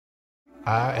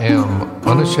I am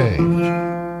unashamed.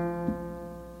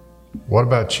 What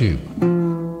about you?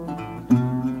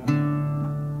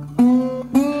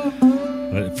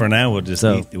 But for now, we'll just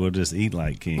eat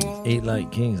like kings. Eat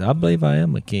like kings. I believe I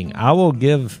am a king. I will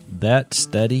give that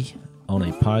study on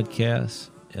a podcast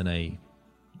in a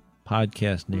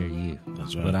podcast near you.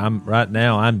 That's right. But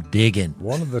I'm digging.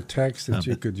 One of the texts that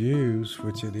you could use,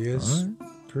 which it is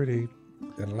pretty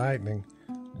enlightening,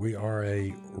 we are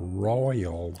a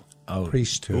royal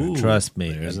priesthood. Ooh, Trust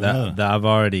me, I've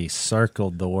already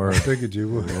circled the word I figured you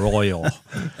would. royal.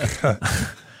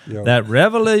 Yeah. That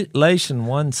Revelation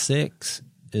 1:6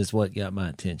 is what got my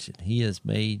attention. He has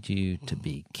made you to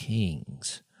be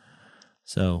kings.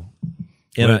 So,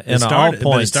 It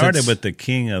started with the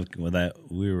king of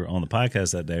we were on the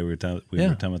podcast that day. We were talking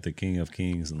about the King of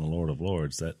Kings and the Lord of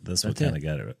Lords. That's what kind of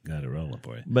got it rolling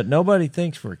for you. But nobody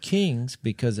thinks we're kings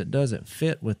because it doesn't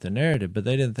fit with the narrative. But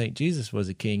they didn't think Jesus was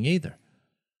a king either.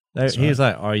 He was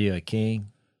like, "Are you a king?"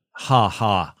 Ha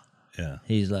ha. Yeah.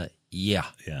 He's like, "Yeah,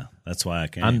 Yeah. That's why I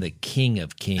came. I'm the King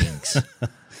of Kings."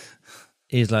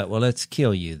 He's like, "Well, let's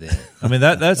kill you then." I mean,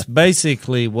 that's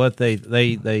basically what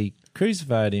they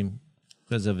crucified him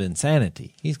because of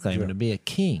insanity. He's claiming to be a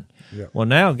king. Yeah. Well,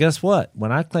 now guess what?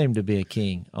 When I claim to be a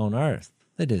king on earth,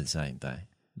 they do the same thing.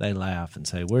 They laugh and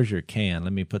say, "Where's your can?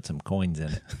 Let me put some coins in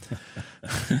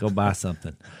it. Go buy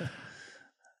something."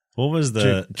 What was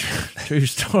the true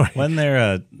story? Then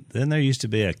there used to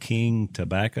be a King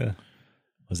Tobacco.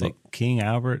 Was it King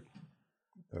Albert?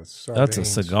 That's a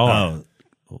cigar.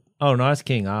 Oh no, that's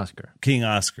King Oscar. King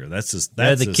Oscar. That's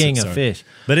the king of fish.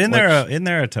 But isn't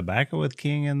there a tobacco with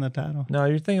king in the title? No,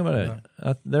 you're thinking about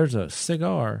there's a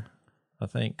cigar, I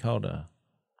think, called a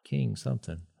King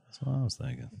something. That's what I was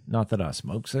thinking. Not that I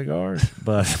smoke cigars,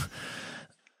 but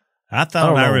I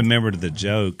thought I remembered the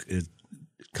joke is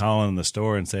calling the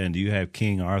store and saying, "Do you have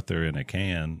King Arthur in a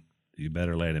can? You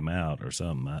better let him out," or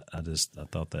something. I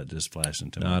thought that just flashed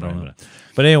into my brain. I don't know.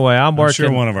 But anyway, I'm working.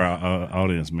 Sure, one of our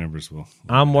audience members will.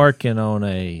 I'm working on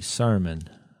a sermon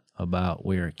about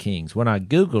we're kings. When I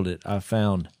Googled it, I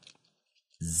found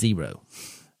 0.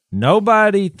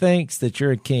 Nobody thinks that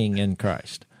you're a king in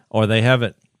Christ, or they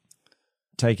haven't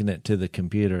taken it to the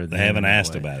computer. They haven't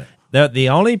asked about it. The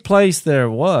only place there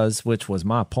was, which was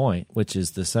my point, which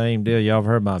is the same deal. Y'all have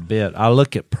heard my bit. I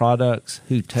look at products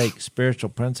who take spiritual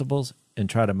principles and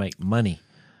try to make money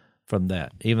from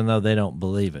that, even though they don't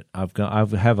believe it. I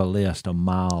have a list a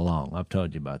mile long. I've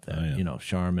told you about that. Oh, yeah.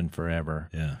 Charmin Forever.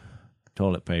 Yeah.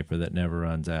 Toilet paper that never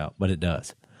runs out, but it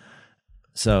does.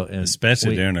 So,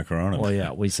 especially during the corona. Well,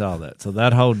 yeah, we saw that. So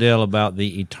that whole deal about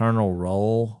the eternal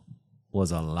roll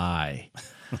was a lie.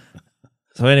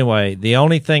 So anyway, the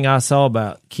only thing I saw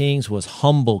about kings was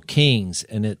Humble Kings,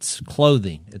 and it's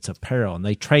clothing, it's apparel, and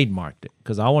they trademarked it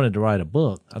because I wanted to write a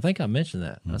book. I think I mentioned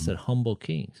that. I said Humble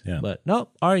Kings. Yeah. But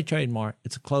nope, already trademarked.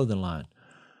 It's a clothing line.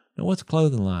 Now, what's a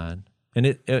clothing line? And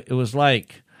it was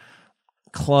like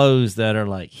clothes that are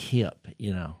like hip,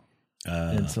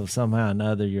 and so somehow or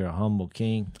another you're a humble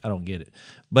king. I don't get it.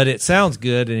 But it sounds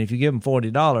good, and if you give them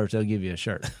 $40, they'll give you a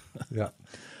shirt. Yeah.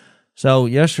 So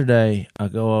yesterday I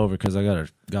go over because I got a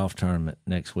golf tournament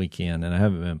next weekend, and I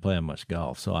haven't been playing much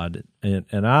golf. So I did,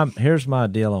 and here's my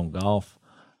deal on golf.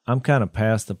 I'm kind of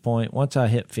past the point. Once I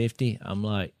hit 50, I'm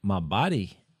like, my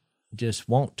body just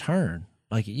won't turn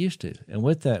like it used to, and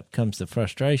with that comes the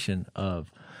frustration of,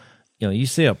 you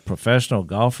see a professional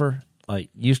golfer. Like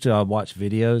used to, I'd watch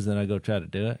videos, then I go try to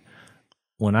do it.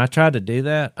 When I try to do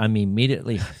that, I'm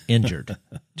immediately injured.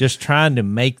 Just trying to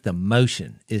make the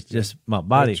motion. It's just my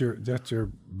body. That's your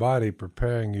body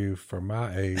preparing you for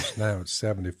my age. Now it's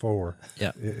 74.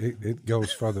 Yeah. It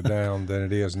goes further down than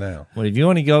it is now. Well, if you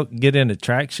want to go get into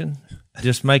traction,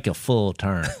 just make a full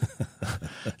turn.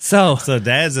 So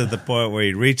Dad's at the point where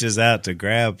he reaches out to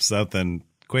grab something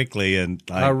quickly, and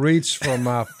I reached for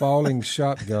my falling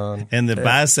shotgun, and the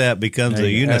bicep becomes a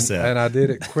unicep. And I did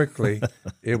it quickly.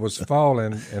 It was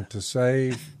falling, and to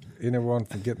save anyone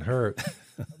from getting hurt,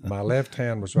 my left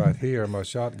hand was right here. My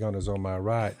shotgun is on my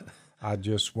right. I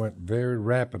just went very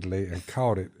rapidly and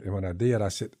caught it, and when I did, I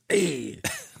said, "Hey!"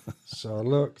 So I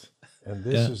looked, and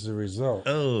this is the result.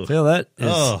 Oh, Phil, that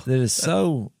is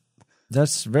so.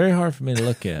 That's very hard for me to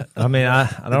look at. I mean,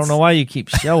 I don't know why you keep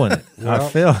showing it. Well, I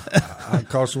feel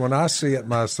because when I see it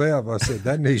myself, I said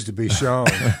that needs to be shown,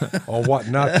 or what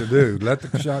not to do. Let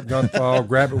the shotgun fall,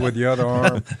 grab it with the other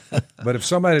arm. But if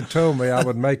somebody told me I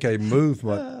would make a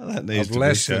movement of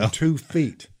less than 2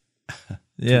 feet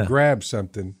to grab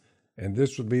something, and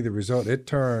this would be the result, it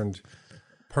turned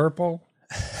purple,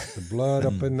 the blood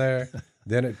up in there.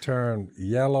 Then it turned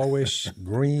yellowish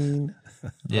green.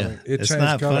 Yeah. I mean, it It's changed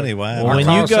not color. funny. Why? Well, when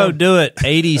I you call go some- do it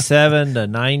 87 to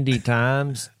 90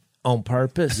 times on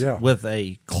purpose Yeah. with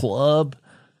a club,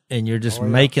 and you're just Oh, yeah.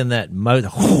 making that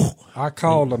I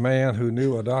called a man who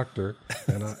knew a doctor,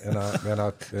 and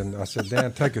I said,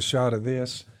 Dan, take a shot of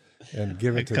this and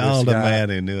give it to this guy. called a man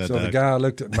who knew a So the doctor. guy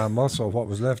looked at my muscle, what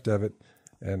was left of it,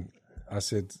 and I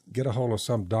said, get a hold of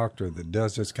some doctor that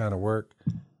does this kind of work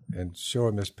and show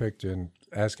him this picture and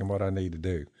ask him what I need to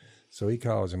do. So he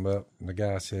calls him up, and the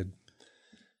guy said,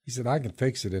 I can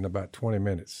fix it in about 20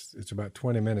 minutes. It's about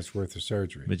 20 minutes worth of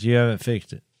surgery. but you haven't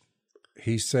fixed it.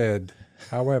 He said,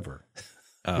 however,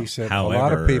 a lot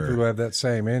however. of people who have that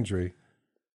same injury,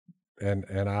 and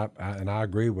I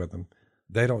agree with them,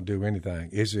 they don't do anything.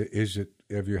 Is it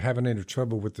if you're having any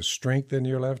trouble with the strength in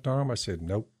your left arm? I said,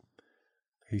 nope.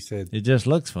 He said, It just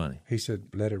looks funny.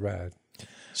 let it ride.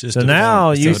 It's just So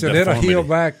now it's you- He a said it'll deformity. heal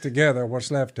back together what's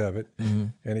left of it. Mm-hmm.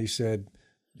 And he said,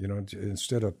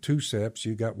 instead of 2 seps,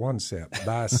 you got 1 sep.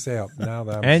 Bicep. Now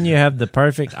that I'm And you have the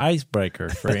perfect icebreaker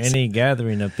for any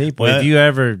gathering of people. Well, if you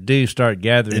ever do start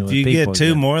gathering If with you people get 2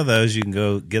 again. more of those, you can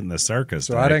go get in the circus.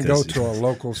 So right? I didn't go 'Cause to a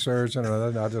local surgeon or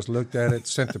nothing. I just looked at it,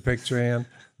 sent the picture in.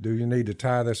 Do you need to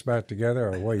tie this back together,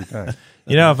 or what do you think?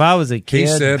 You know, if I was a He kid,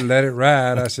 said, let it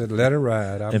ride. I said, let it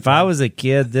ride. if I was a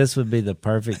kid, this would be the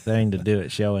perfect thing to do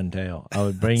at show and tell. I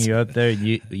would bring you up there,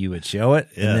 you would show it,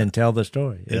 Yeah. and then tell the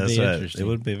story. It'd That's be right. interesting. It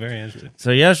would be very interesting.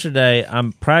 So yesterday,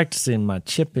 I'm practicing my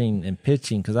chipping and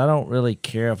pitching because I don't really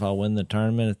care if I win the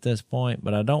tournament at this point,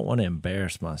 but I don't want to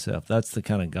embarrass myself. That's the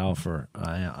kind of golfer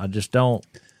I am. I just don't,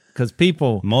 because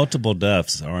people Multiple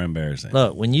duffs are embarrassing.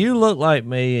 look, when you look like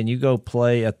me and you go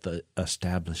play at the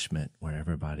establishment where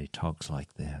everybody talks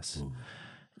like this,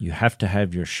 you have to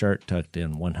have your shirt tucked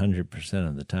in 100%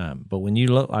 of the time. But when you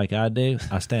look like I do,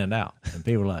 I stand out, and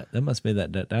people are like, "That must be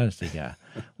that Dynasty guy."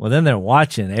 Well, then they're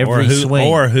watching every swing.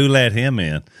 Or who let him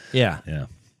in. Yeah. Yeah.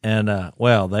 And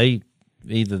they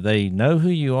either they know who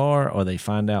you are or they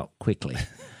find out quickly.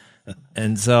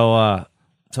 And so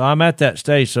I'm at that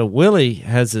stage. So Willie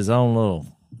has his own little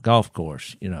golf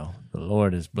course. You know, the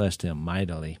Lord has blessed him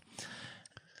mightily,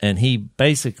 and he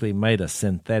basically made a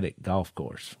synthetic golf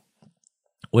course,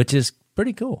 which is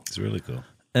pretty cool. It's really cool.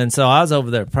 And so I was over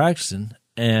there practicing,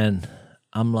 and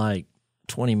I'm like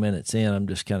 20 minutes in, I'm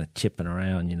just kind of chipping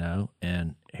around,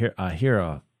 and I hear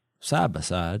a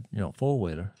side-by-side,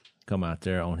 4-wheeler come out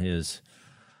there on his,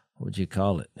 what'd you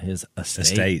call it, his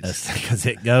estate. Because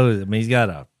it goes, he's got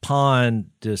a pond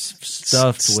just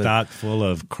stuffed with stock full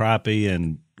of crappie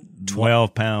and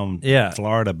 12-pound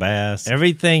Florida bass.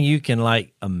 everything you can,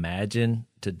 imagine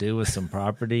to do with some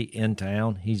property in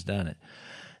town, he's done it.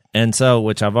 And so,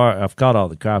 which I've caught all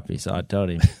the crappie, so I told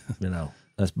him,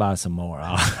 let's buy some more.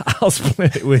 I'll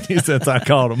split it with you since I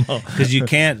caught them all. Because you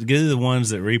can't do the ones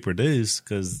that reproduce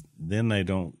because then they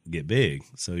don't get big.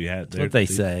 So you have That's what they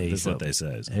say. That's So what they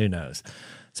say. Who knows?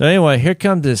 So anyway, here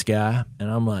comes this guy, and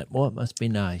I'm like, boy, it must be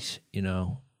nice,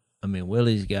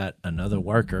 Willie's got another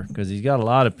worker because he's got a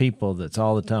lot of people that's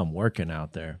all the time working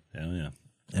out there. Yeah.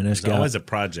 And this There's guy, always a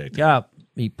project.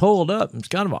 he pulled up. It's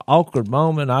kind of an awkward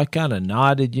moment. I kind of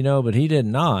nodded, but he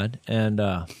didn't nod. And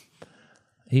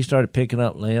he started picking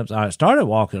up limbs. I started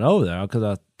walking over there because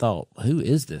I thought, who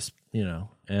is this?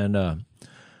 And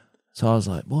so I was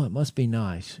like, boy, it must be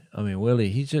nice. Willie,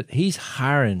 he's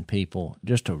hiring people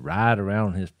just to ride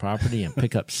around his property and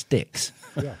pick up sticks.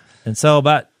 Yeah. And so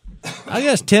about,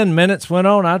 10 minutes went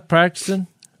on. I was practicing,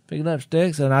 picking up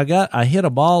sticks, and I hit a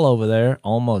ball over there,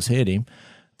 almost hit him.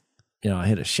 I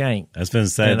hit a shank. I was going to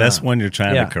say, And, that's one you're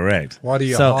trying yeah. to correct. Why do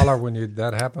you So- holler when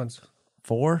that happens?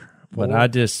 4, but Four? I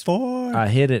just 4. I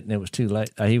hit it and it was too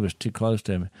late. He was too close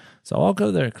to me, so I walk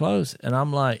over there close, and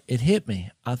I'm like, it hit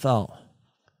me. I thought,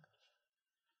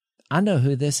 I know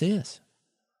who this is.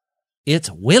 It's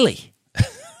Willie.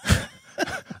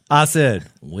 I said,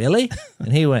 Willie,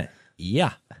 and he went,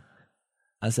 yeah.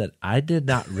 I said, I did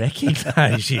not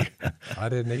recognize you. I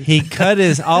didn't either. He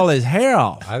cut all his hair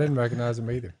off. I didn't recognize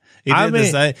him either. He did I the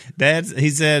mean-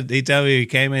 same. He told me he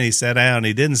came in, he sat down,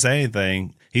 he didn't say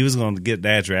anything. He was going to get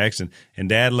Dad's reaction, and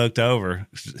Dad looked over.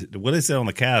 Willie sat on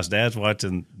the couch. Dad's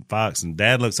watching Fox, and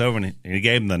Dad looks over, and he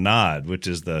gave him the nod, which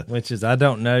is I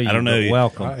don't know you. I don't know but you.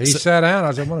 welcome. He sat down.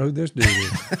 I said, I wonder who this dude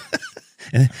is.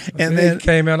 and He then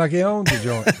came out like he owned the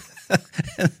joint.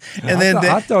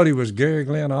 I thought he was Gary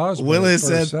Glenn Osborne. Willie at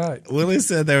first sight.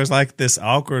 said there was like this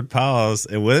awkward pause,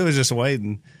 and Willie was just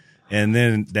waiting, and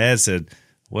then Dad said,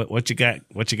 "What you got?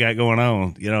 What you got going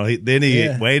on?" Then he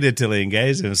waited till he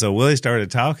engaged him. So Willie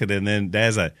started talking, and then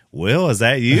Dad's like, "Will, is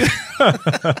that you?"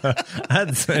 I had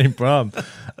the same problem.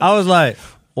 I was like,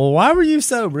 well, why were you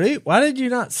so rude? Why did you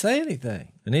not say anything?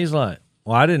 And he's like,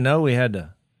 well, I didn't know we had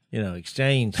to,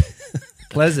 exchange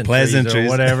pleasantries or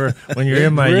whatever when you're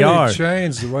in my really yard.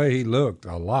 Changed the way he looked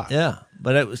a lot. Yeah,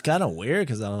 but it was kind of weird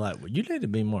because I was like, well, you need to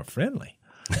be more friendly.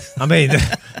 I mean,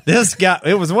 this guy,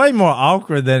 it was way more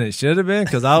awkward than it should have been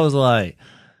because I was like,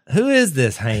 who is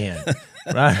this hand?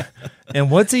 Right?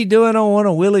 And what's he doing on one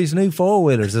of Willie's new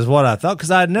four-wheelers is what I thought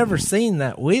because I had never seen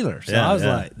that wheeler. So I was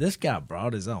like, this guy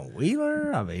brought his own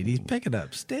wheeler? I mean, he's picking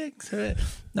up sticks.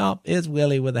 No, it's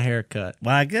Willie with a haircut.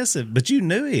 Well, I guess but you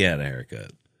knew he had a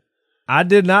haircut. I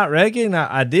did not recognize.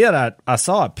 I did. I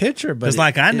saw a picture, but it's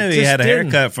I knew he had a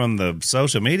haircut from the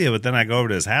social media, but then I go over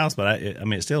to his house. But I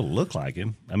mean, it still looked like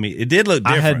him. I mean, it did look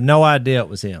different. I had no idea it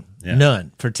was him. Yeah.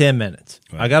 None for 10 minutes.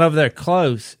 Right. I got over there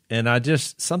close, and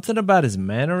something about his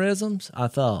mannerisms. I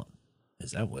thought,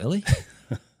 is that Willie?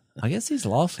 I guess he's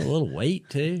lost a little weight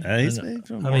too.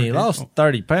 He lost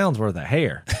 30 pounds worth of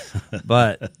hair,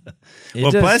 but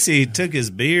plus he took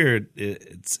his beard.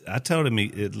 I told him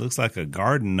it looks like a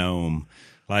garden gnome.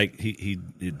 Like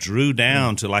it drew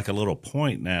down to like a little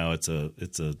point. Now it's a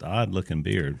odd looking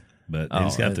beard, but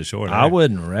he's got the short hair. I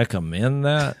wouldn't recommend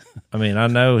that. I mean, I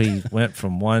know he went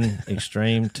from one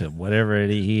extreme to whatever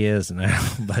he is now,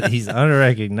 but he's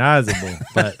unrecognizable.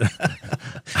 But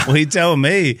well, he told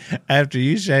me after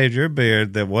you shaved your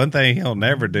beard that one thing he'll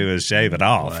never do is shave it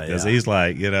off because he's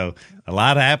like, a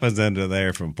lot happens under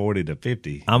there from 40 to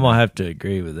 50. I'm gonna have to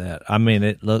agree with that. I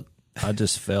mean, I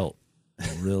just felt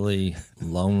really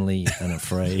lonely and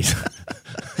afraid.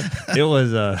 It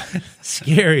was a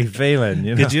scary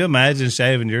feeling. Could you imagine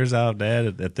shaving yours off,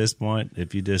 Dad, at this point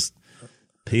if you just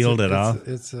peeled it off?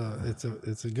 It's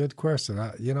a good question.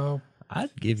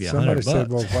 I'd give you $100. Somebody said,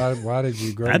 "Well, why did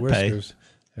you grow whiskers?"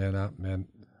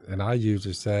 And I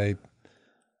usually say,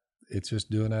 "It's just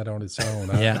doing that on its own."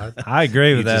 I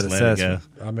agree with that assessment.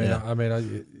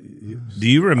 Do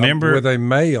you remember with a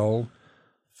male?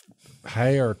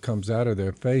 Hair comes out of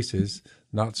their faces,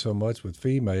 not so much with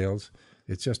females.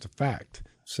 It's just a fact.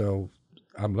 So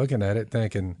I'm looking at it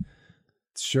thinking,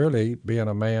 surely being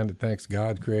a man that thinks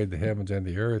God created the heavens and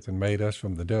the earth and made us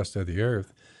from the dust of the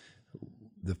earth,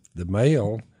 the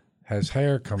male has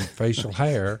facial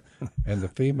hair, and the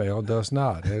female does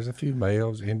not. There's a few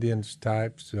males, Indians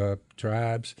types,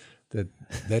 tribes, that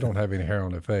they don't have any hair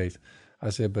on their face. I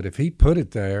said, but if he put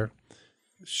it there,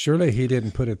 surely he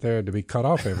didn't put it there to be cut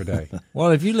off every day. Well,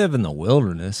 if you live in the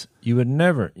wilderness, you would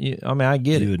never. I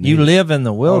get it. You live in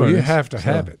the wilderness. You have to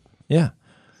have it. Yeah,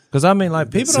 because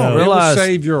people don't realize it will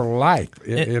save your life,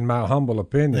 in my humble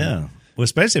opinion. Yeah, well,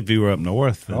 especially if you were up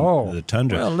north, the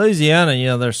tundra. Well,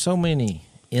 Louisiana, there's so many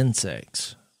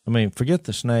insects. I mean, forget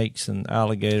the snakes and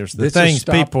alligators. The things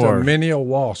people are. Many a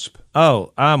wasp.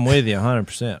 Oh, I'm with you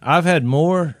 100%. I've had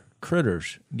more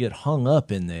critters get hung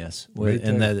up in this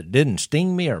and that it didn't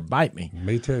sting me or bite me.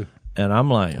 Me too. And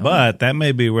I'm like, but that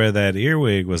may be where that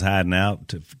earwig was hiding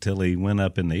out till he went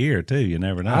up in the ear too. You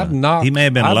never know. He may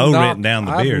have been written down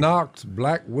the beard. I've knocked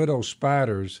black widow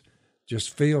spiders.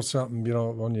 Just feel something,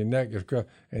 on your neck,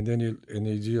 and then you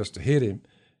just hit him.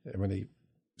 And when he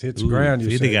hits the ground,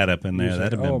 if he'd got up in there,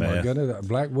 that'd have been bad. Oh my goodness,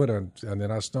 black widow, and then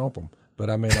I stomp him. But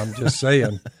I mean, I'm just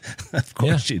saying. Of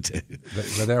course you do.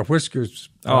 But their whiskers.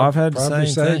 I've had the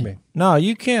same thing. Me. No,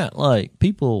 you can't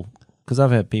people. Because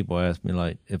I've had people ask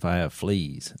me if I have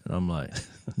fleas, and I'm like,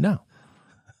 no.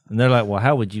 And they're like, well,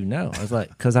 how would you know? I was like,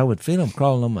 because I would feel them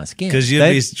crawling on my skin. Because you'd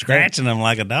be scratching them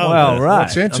like a dog. Well, right.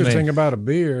 What's interesting about a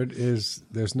beard is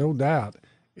there's no doubt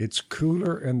it's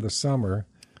cooler in the summer,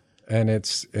 and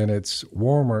it's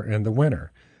warmer in the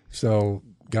winter. So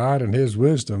God in His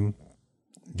wisdom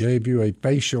gave you a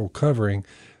facial covering.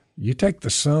 You take the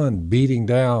sun beating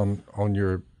down on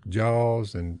your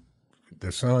jaws and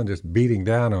the sun just beating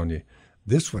down on you.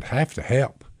 This would have to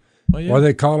help. Well, yeah. What do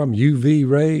they call them? UV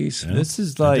rays? Yeah. This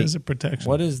is a protection.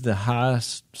 What is the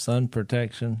highest sun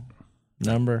protection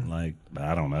number? I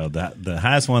don't know. The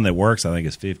highest one that works, I think,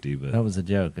 is 50. But that was a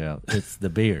joke. It's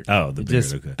the beard. Oh, the beard.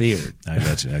 Just okay. Beard. I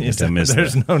got you. I guess I missed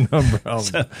There's that. no number.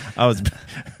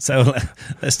 So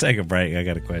let's take a break. I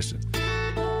got a question.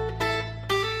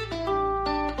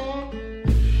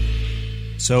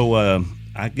 So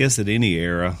I guess at any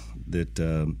era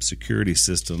that security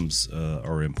systems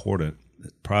are important,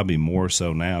 probably more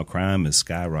so now. Crime is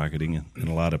skyrocketing in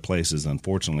a lot of places,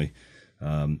 unfortunately,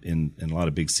 in a lot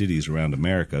of big cities around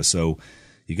America. So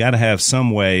you got to have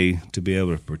some way to be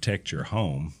able to protect your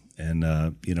home. And,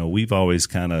 we've always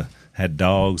kind of had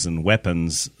dogs and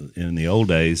weapons in the old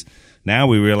days. Now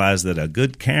we realize that a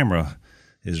good camera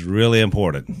is really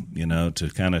important, to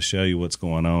kind of show you what's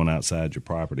going on outside your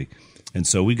property. And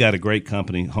so we got a great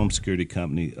company, home security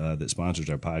company, that sponsors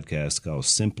our podcast called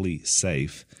Simply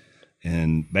Safe.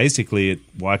 And basically, it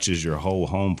watches your whole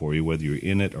home for you, whether you're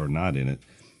in it or not in it.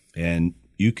 And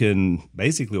you can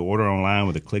basically order online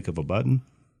with a click of a button.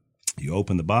 You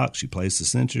open the box, you place the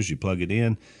sensors, you plug it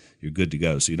in, you're good to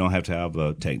go. So you don't have to have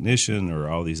a technician or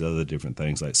all these other different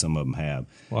things like some of them have.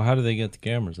 Well, how do they get the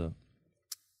cameras up?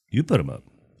 You put them up.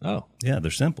 Oh. Yeah,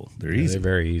 they're simple. They're easy. They're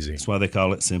very easy. That's why they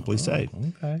call it Simply Safe.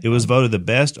 Okay. It was voted the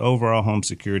best overall home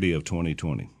security of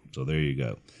 2020. So there you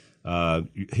go.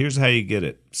 Here's how you get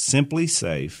it. Simply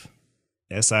Safe,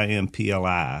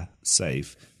 SIMPLI,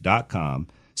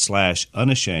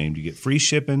 safe.com/unashamed. You get free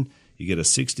shipping. You get a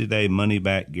 60-day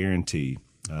money-back guarantee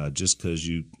just because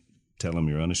you tell them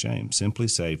you're unashamed.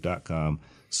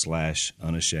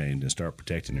 SimplySafe.com/unashamed and start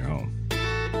protecting your home.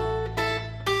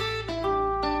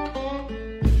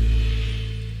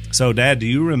 So, Dad, do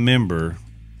you remember,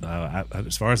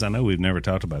 as far as I know, we've never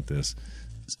talked about this.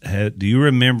 Do you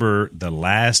remember the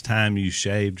last time you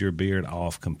shaved your beard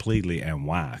off completely and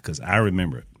why? Because I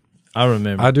remember it. I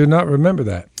remember. I do not remember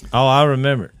that. Oh, I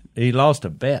remember. He lost a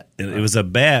bet. It was a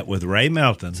bet with Ray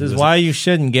Melton. This is why you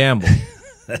shouldn't gamble.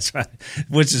 That's right.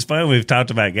 Which is funny. We've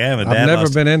talked about gambling. I've never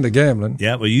been into gambling.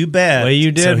 Yeah, well, you bet. Well,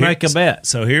 you did make a bet.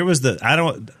 So here was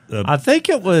I think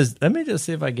it was. Let me just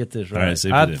see if I get this right. see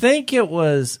if I you did. think it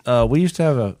was. We used to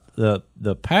have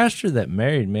the pastor that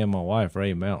married me and my wife,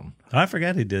 Ray Melton. I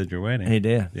forgot he did your wedding. He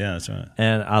did. Yeah, that's right.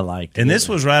 And I liked it. And this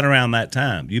was right around that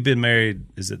time. You've been married,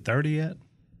 is it 30 yet?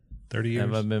 30 years?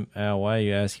 Have I been? Why are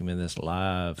you asking me this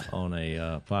live on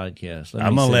a podcast?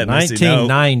 I'm going to let Missy know.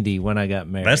 1990 when I got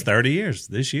married. That's 30 years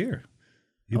this year.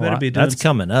 You better be doing. That's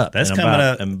coming up. That's coming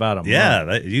up in about a month.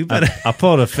 Yeah, you better. I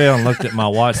pulled a film and looked at my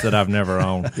watch that I've never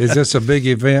owned. Is this a big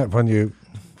event when you?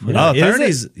 Is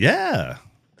 30s. it? Yeah,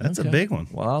 that's a big one.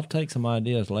 Well, I'll take some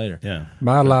ideas later. Yeah.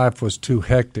 My life was too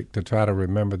hectic to try to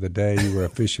remember the day you were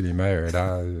officially married.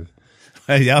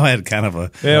 Y'all had kind of a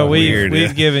weird. weird.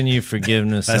 We've given you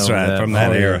forgiveness. That's right, from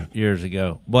that era years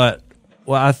ago. But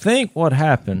I think what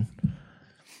happened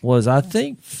was I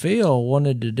think Phil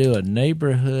wanted to do a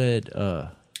neighborhood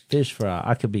fish fry.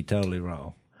 I could be totally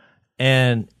wrong,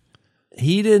 and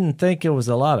he didn't think there was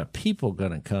a lot of people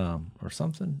going to come or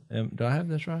something. Do I have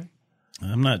this right?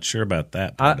 I'm not sure about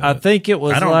that. I think it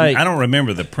was I don't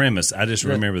remember the premise. I just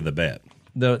remember the bet.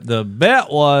 The bet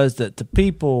was that the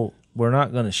people were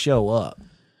not going to show up.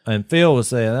 And Phil was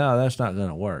saying, no, that's not going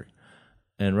to work.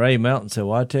 And Ray Melton said,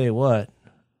 well, I tell you what,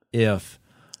 if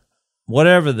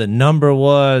whatever the number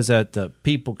was at the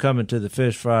people coming to the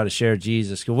fish fry to share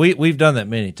Jesus, because we've done that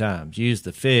many times, use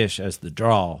the fish as the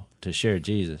draw to share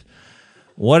Jesus.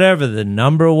 Whatever the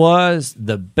number was,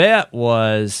 the bet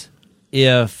was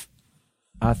if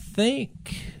I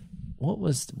think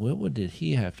what did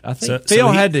he have? I think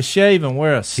Phil had to shave and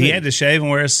wear a suit. He had to shave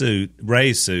and wear a suit,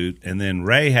 Ray's suit, and then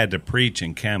Ray had to preach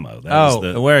in camo.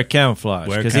 Wear a camouflage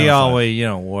because he always,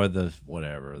 wore the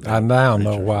whatever. I now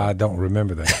know why I don't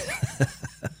remember that.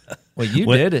 Well, you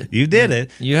did it. You did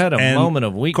it. You had a moment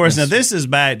of weakness. Of course, now this is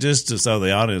back just so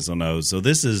the audience will know. So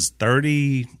this is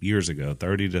 30 years ago,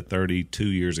 30 to 32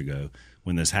 years ago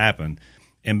when this happened.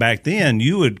 And back then,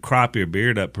 you would crop your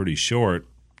beard up pretty short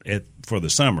for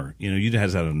the summer. You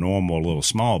just had a normal little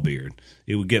small beard.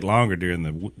 It would get longer during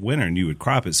the winter, and you would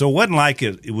crop it. So it wasn't like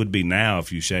it would be now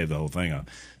if you shaved the whole thing off.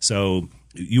 So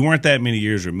you weren't that many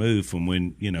years removed from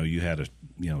when you had a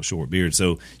short beard.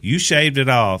 So you shaved it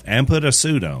off and put a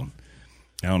suit on.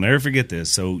 I'll never forget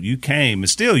this. So you came, and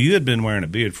still you had been wearing a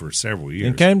beard for several years.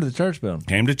 And came to the church building.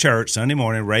 Came to church Sunday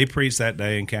morning. Ray preached that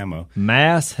day in camo.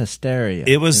 Mass hysteria.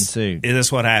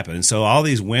 That's what happened. And so all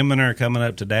these women are coming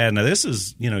up to Dad. Now this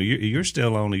is, you're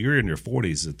still you're in your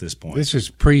 40s at this point. This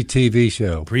is pre-TV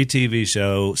show. Pre-TV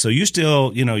show. So you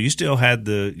still, you still had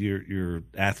your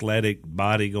athletic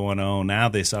body going on. Now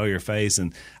they saw your face,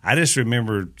 and I just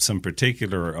remember some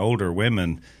particular older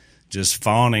women just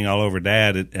fawning all over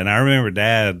Dad. And I remember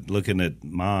Dad looking at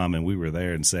Mom, and we were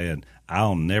there, and saying,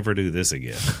 I'll never do this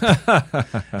again.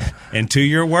 And to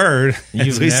your word,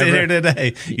 as we sit here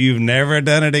today, you've never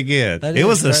done it again. It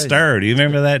was a stir. Do you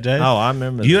remember that, Jay? Oh, I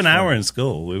remember. You and I were in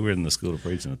school. We were in the school of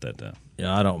preaching at that time.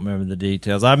 Yeah, I don't remember the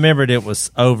details. I remembered it was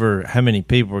over how many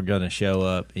people were going to show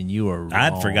up, and you were wrong.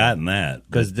 I'd forgotten that.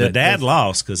 Because the Dad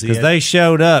lost. Because they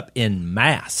showed up in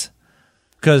mass.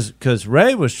 Because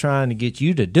Ray was trying to get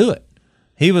you to do it.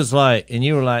 He was like, and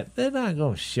you were like, they're not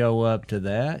going to show up to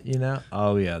that,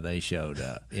 Oh, yeah, they showed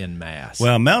up in mass.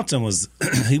 Well, Melton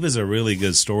he was a really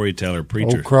good storyteller,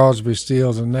 preacher. Old Crosby,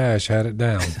 Stills, and Nash had it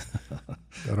down.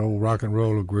 That old rock and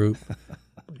roller group.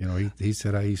 He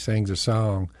said he sings a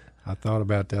song. I thought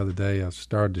about the other day, I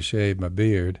started to shave my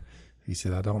beard. He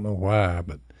said, I don't know why,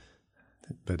 but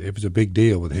but it was a big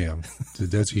deal with him.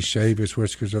 Does he shave his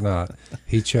whiskers or not?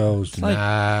 He chose,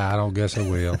 I don't guess I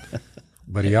will.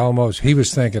 But he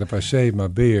was thinking, if I shave my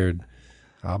beard,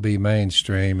 I'll be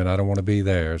mainstream, and I don't want to be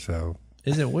there. So,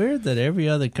 is it weird that every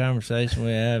other conversation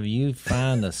we have, you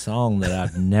find a song that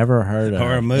I've never heard of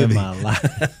or a movie in my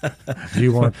life?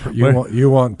 you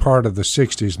weren't part of the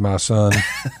 '60s, my son.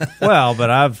 Well,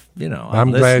 but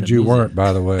I'm glad you weren't,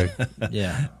 by the way.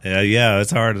 Yeah. Yeah.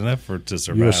 It's hard enough to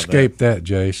survive. You escaped that,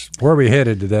 Jace. Where are we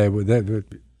headed today? That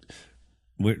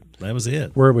was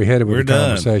it. Where are we headed with We're the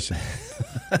done. conversation?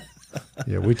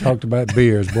 Yeah, we talked about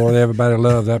beers. Boy, everybody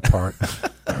loved that part.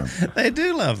 They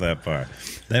do love that part.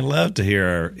 They love to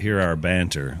hear our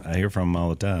banter. I hear from them all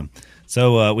the time.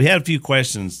 So we had a few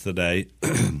questions today,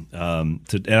 and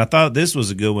I thought this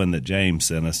was a good one that James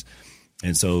sent us.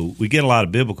 And so we get a lot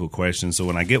of biblical questions. So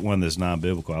when I get one that's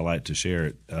non-biblical, I like to share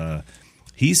it.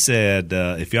 He said,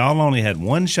 if y'all only had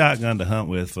one shotgun to hunt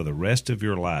with for the rest of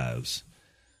your lives,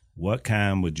 what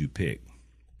kind would you pick?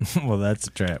 Well, that's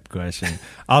a trap question.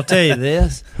 I'll tell you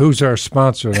this. Who's our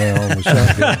sponsor now on the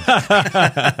shotgun?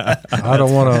 I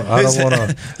don't want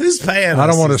to. Who's paying? I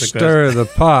don't want to stir the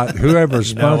pot.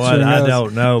 Whoever's sponsoring us. I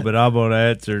don't know, but I'm going to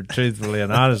answer truthfully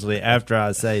and honestly after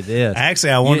I say this.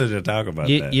 Actually, I wanted to talk about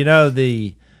that. You know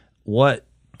what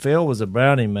Phil was a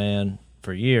Browning man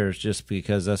for years, just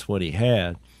because that's what he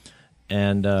had.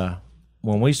 And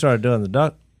when we started doing the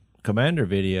Duck Commander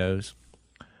videos,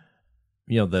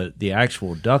 the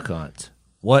actual duck hunts,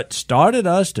 what started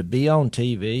us to be on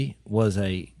TV was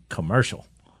a commercial.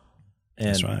 And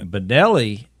That's right.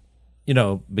 Benelli,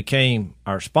 became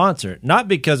our sponsor, not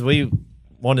because we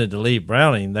wanted to leave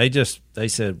Browning. They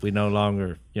said, we no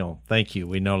longer, thank you.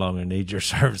 We no longer need your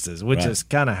services, which is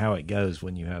kind of how it goes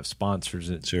when you have sponsors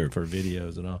for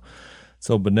videos and all.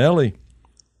 So Benelli,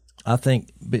 I think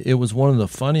it was one of the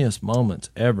funniest moments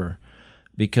ever,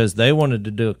 because they wanted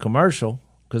to do a commercial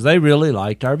because they really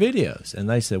liked our videos. And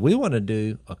they said, we want to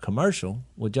do a commercial.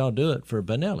 Would y'all do it for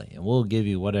Benelli? And we'll give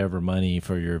you whatever money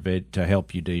for your to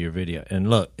help you do your video. And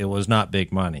look, it was not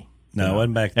big money. No, it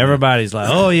wasn't back then. Everybody's like,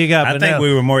 oh, you got Benelli. I think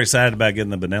we were more excited about getting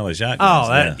the Benelli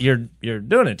shotguns. You're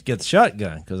doing it to get the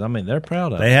shotgun, because, they're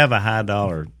proud of it. They have a high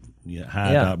dollar,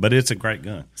 but it's a great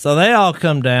gun. So they all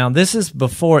come down. This is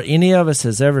before any of us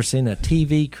has ever seen a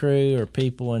TV crew or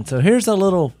people. And so here's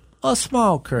a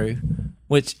small crew,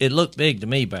 which it looked big to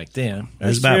me back then.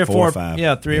 There's about 4 or 5.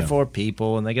 Yeah, three or four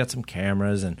people, and they got some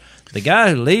cameras. And the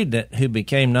guy who led it, who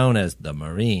became known as the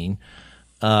Marine,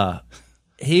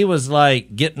 he was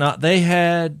like getting out. They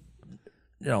had,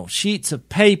 sheets of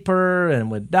paper and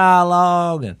with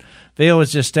dialogue, and Phil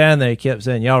was just standing there. He kept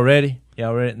saying, "Y'all ready?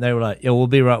 Y'all ready?" And they were like, "Yeah, we'll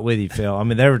be right with you, Phil."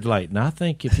 They were like, "And I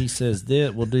think if he says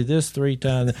this, we'll do this 3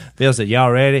 times." Phil said, "Y'all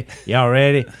ready? Y'all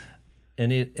ready?"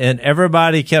 And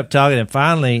everybody kept talking, and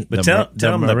finally, tell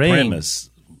them the premise.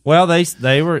 Well,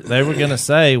 they were going to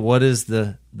say what is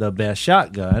the best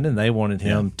shotgun, and they wanted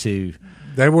him to.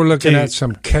 They were looking at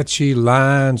some catchy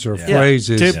lines or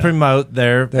phrases to promote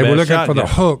their. They were looking shotgun. for the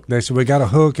hook. They said, "We got a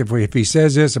hook. If he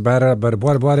says this about it, but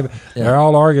what?" They're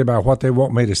all arguing about what they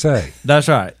want me to say. That's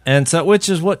right, and so which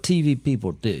is what TV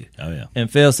people do. Oh yeah. And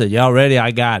Phil said, "Y'all ready?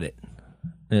 I got it."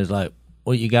 And it's like,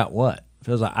 "Well, you got what?"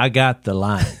 Phil's like, "I got the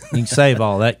line. You can save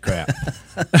all that crap."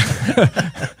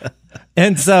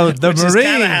 And so the Marine, is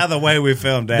kind of how the way we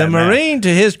filmed that. The Marine, to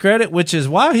his credit, which is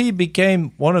why he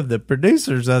became one of the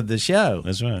producers of the show.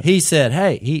 That's right. He said,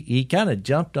 "Hey," he kind of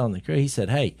jumped on the crew. He said,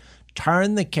 "Hey,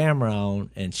 turn the camera on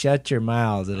and shut your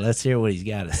mouths and let's hear what he's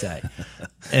got to say."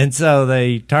 And so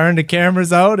they turned the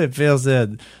cameras on, and Phil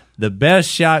said, "The best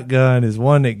shotgun is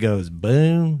one that goes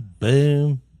boom,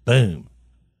 boom, boom."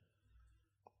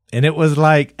 And it was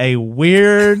like a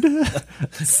weird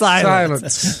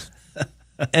silence.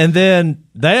 And then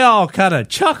they all kind of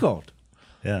chuckled.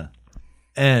 Yeah.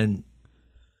 And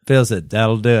Phil said,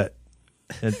 "That'll do it."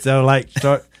 And so,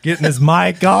 start getting his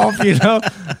mic off,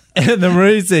 And the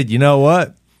Marine said, "You know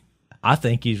what? I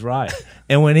think he's right."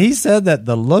 And when he said that,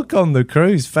 the look on the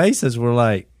crew's faces were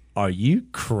like, "Are you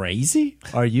crazy?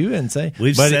 Are you insane?"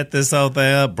 We've set this whole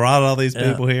thing up, brought all these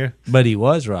people here. But he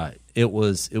was right. It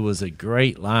was a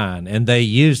great line, and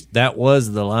that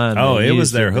was the line. Oh, it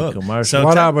was their hook. Commercial.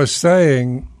 What I was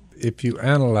saying, if you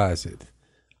analyze it,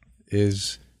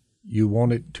 is you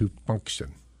want it to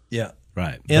function. Yeah.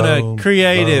 Right. In a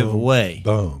creative way.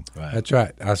 Boom. Right. That's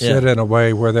right. I said it in a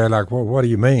way where they're like, "Well, what do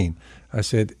you mean?" I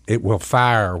said, "It will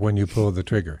fire when you pull the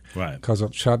trigger." Right. Because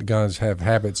shotguns have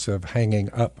habits of hanging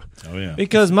up. Oh, yeah.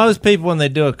 Because most people, when they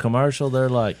do a commercial, they're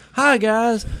like, "Hi,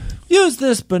 guys. use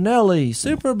this Benelli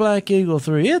Super Black Eagle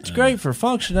 3. It's great for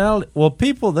functionality. Well,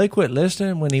 people, they quit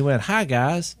listening when he went, hi,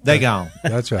 guys. They gone.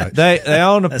 That's right. They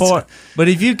own the port. But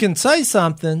if you can say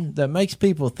something that makes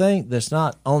people think that's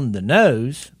not on the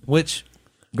nose, which,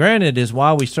 granted, is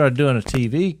why we started doing a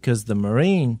TV, because the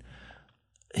Marine,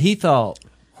 he thought,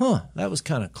 that was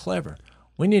kind of clever.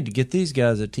 We need to get these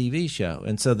guys a TV show.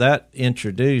 And so that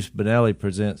introduced Benelli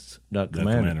Presents Duck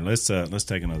Commander. Let's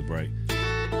take another break.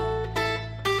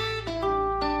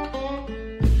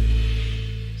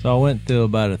 So I went through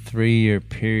about a 3-year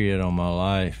period on my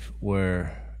life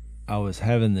where I was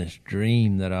having this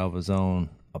dream that I was on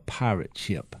a pirate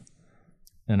ship.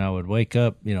 And I would wake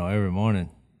up, every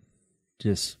morning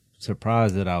just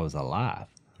surprised that I was alive.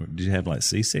 Did you have like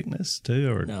seasickness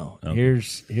too, or no? Okay.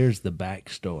 Here's the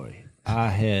backstory. I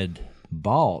had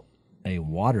bought a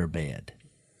waterbed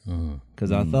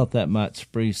because I thought that might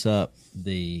spruce up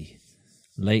the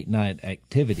late night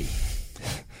activity.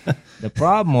 The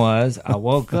problem was I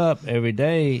woke up every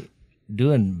day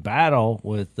doing battle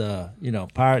with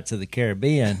Pirates of the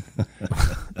Caribbean.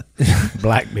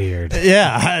 Blackbeard.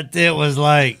 Yeah, it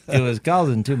was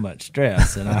causing too much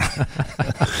stress, and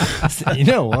I said, you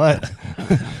know what?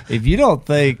 If you don't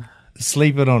think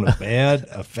sleeping on a bed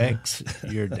affects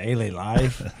your daily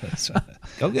life,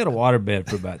 go get a waterbed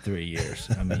for about 3 years.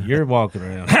 I mean, you're walking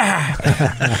around.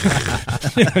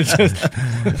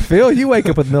 Phil, you wake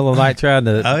up in the middle of the night trying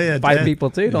to fight people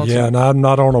too, don't you? Yeah, and I'm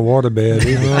not on a waterbed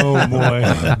either. Oh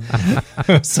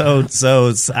boy! so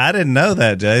I didn't know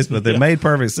that, Jace, but it made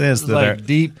perfect sense that our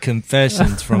deep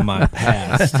confessions from my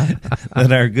past.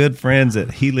 That our good friends at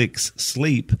Helix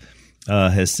Sleep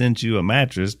has sent you a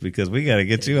mattress because we got to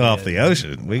get you off the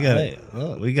ocean. We got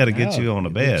to get you on a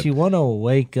bed. But you want to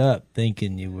wake up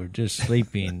thinking you were just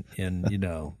sleeping in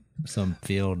some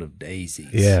field of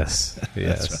daisies. Yes.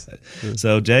 That's right.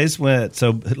 So Jace went.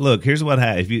 So look, here's what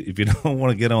happened. If you don't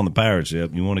want to get on the pirate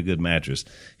ship, you want a good mattress.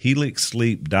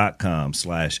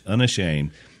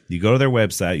 HelixSleep.com/unashamed. You go to their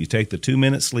website, you take the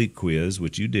 2-minute sleep quiz,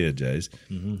 which you did, Jace.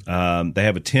 Mm-hmm. They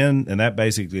have a 10, and that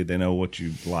basically they know what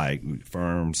you like,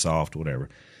 firm, soft, whatever.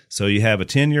 So you have a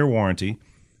 10-year warranty.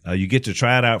 You get to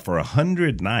try it out for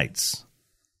 100 nights,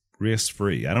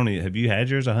 risk-free. Have you had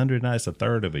yours 100 nights, a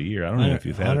third of a year? I don't know if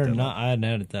you've had it that long. I hadn't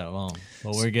had it that long,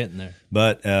 but we're getting there.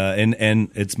 But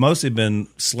and it's mostly been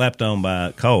slept on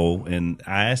by Cole, and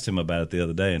I asked him about it the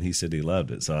other day, and he said he loved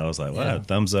it. So I was like, wow,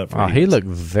 thumbs up for him. He looked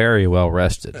very well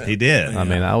rested. He did. I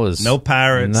mean, I was... No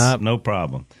pirates, no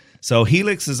problem. So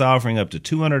Helix is offering up to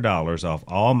 $200 off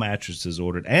all mattresses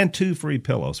ordered and 2 free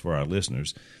pillows for our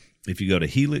listeners if you go to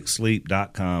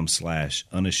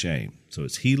HelixSleep.com/unashamed. So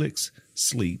it's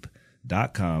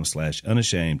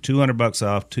HelixSleep.com/unashamed. $200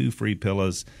 off, 2 free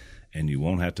pillows, and you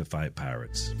won't have to fight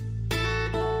pirates.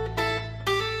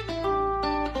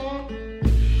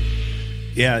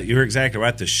 Yeah, you're exactly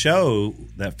right.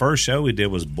 That first show we did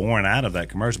was born out of that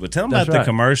commercial. But tell them about the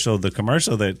commercial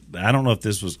that, I don't know if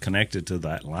this was connected to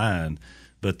that line,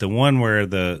 but the one where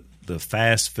the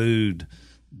fast food,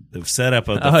 the setup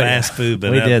of the fast food.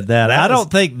 We did that. I don't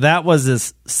think that was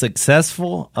as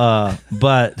successful,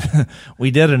 but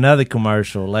we did another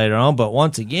commercial later on. But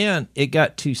once again, it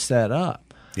got too set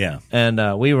up. Yeah.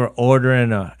 And we were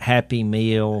ordering a Happy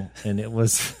Meal, and it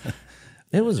was...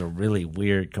 It was a really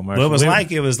weird commercial. Well, it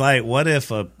was like what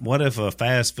if a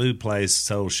fast food place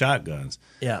sold shotguns?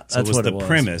 Yeah, so that's the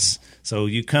premise. So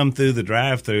you come through the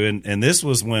drive-through, and this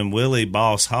was when Willie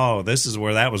Boss Hall. This is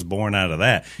where that was born out of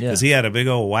that, because he had a big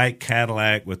old white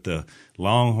Cadillac with the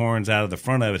longhorns out of the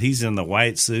front of it. He's in the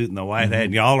white suit and the white hat,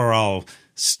 and y'all are all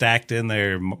stacked in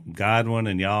there, Godwin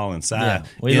and y'all inside. Yeah,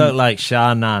 we looked like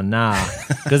Sha Na Na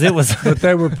because it was. But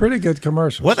they were pretty good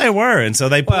commercials. Well, they were, and so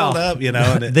they pulled up,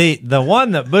 And the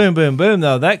one that boom boom boom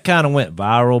though, that kind of went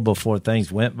viral before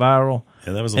things went viral.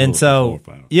 Yeah, that was a little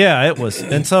before viral. Yeah, it was.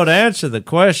 And so to answer the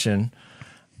question,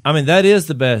 I mean that is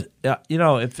the best.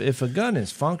 If a gun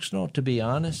is functional, to be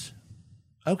honest.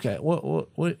 Okay,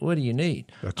 what do you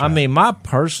need? That's right. I mean, my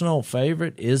personal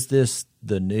favorite is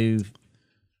the new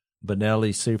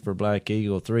Benelli Super Black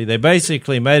Eagle 3. They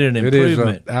basically made an improvement.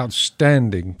 It is an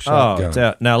outstanding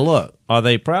shotgun. Now look, are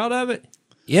they proud of it?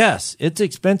 Yes, it's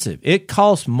expensive. It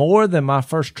costs more than my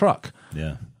first truck.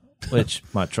 Yeah. Which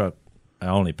my truck, I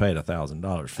only paid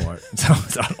 $1,000 for it, so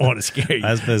I don't want to scare you. I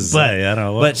was supposed to say, I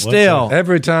don't know. But still.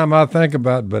 Every time I think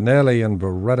about Benelli and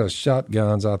Beretta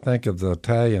shotguns, I think of the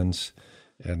Italians.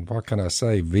 And what can I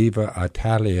say? Viva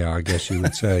Italia, I guess you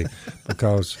would say,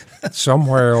 because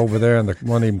somewhere over there in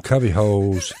one of them cubby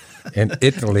holes, in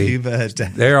Italy,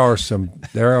 there are some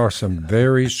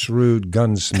very shrewd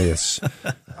gunsmiths.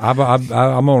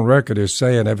 I'm on record as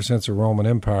saying ever since the Roman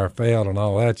Empire failed and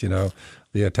all that,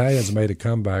 the Italians made a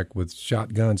comeback with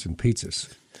shotguns and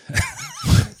pizzas.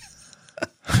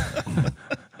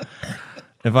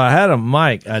 If I had a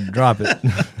mic, I'd drop it.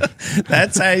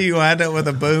 That's how you wind up with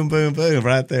a boom, boom, boom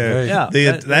right there. Yeah,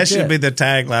 that should be the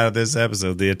tagline of this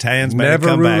episode. The Italians made a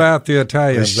comeback. Never rule out the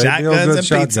Italians. They shotguns and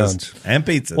shotguns. pizzas. And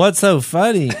pizzas. What's so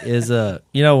funny is,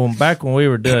 back when we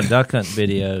were doing duck hunt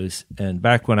videos, and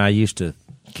back when I used to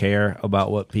care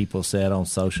about what people said on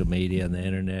social media and the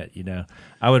internet,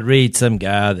 I would read some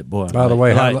guy that, boy. By the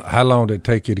way, how long did it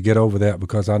take you to get over that?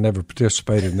 Because I never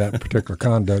participated in that particular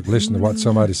conduct. Listen to what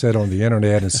somebody said on the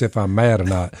internet and see if I'm mad or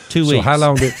not. 2 weeks. So how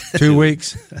long did 2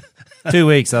 weeks? 2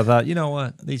 weeks. I thought, you know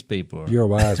what? These people are. You're a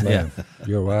wise man. Yeah.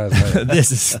 You're a wise man.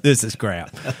 This is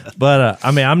crap. But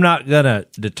I'm not gonna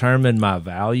determine my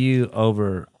value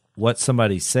over what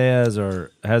somebody says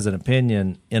or has an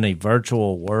opinion in a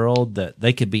virtual world that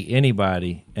they could be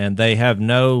anybody and they have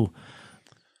no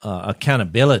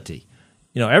accountability.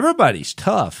 Everybody's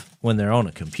tough when they're on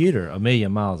a computer a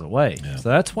million miles away. Yeah. So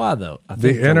that's why, though, I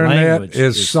think the internet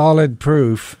is solid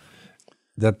proof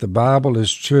that the Bible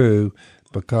is true,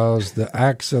 because the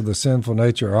acts of the sinful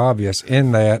nature are obvious.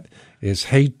 In that is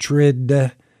hatred.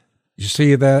 You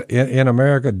see that in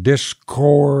America,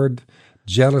 discord,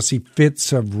 jealousy,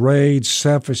 fits of rage,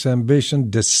 selfish ambition,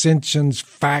 dissensions,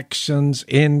 factions,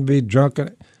 envy,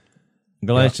 drunkenness.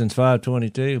 Galatians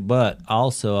 5:22. But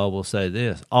also, I will say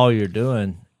this: all you're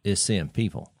doing is seeing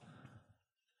people.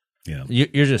 Yeah,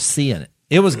 you're just seeing it.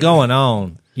 It was going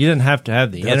on. You didn't have to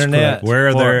have the internet.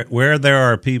 Where there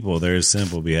are people, there is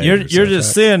simple behavior. You're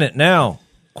just seeing it now,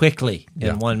 quickly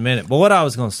in 1 minute. But what I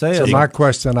was going to say is, my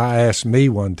question I asked me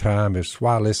one time is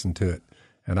why listen to it,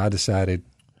 and I decided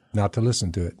not to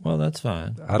listen to it. Well, that's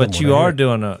fine. But you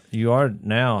are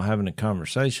now having a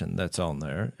conversation that's on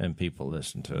there, and people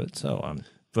listen to it. So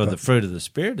the fruit of the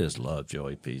Spirit is love,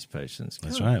 joy, peace, patience.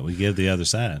 That's right. We give the other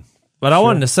side. But I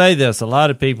wanted to say this. A lot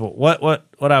of people, what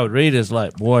I would read is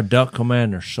like, boy, Duck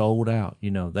Commander sold out.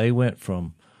 They went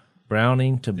from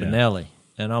Browning to Benelli.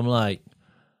 And I'm like,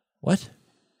 what?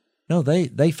 No,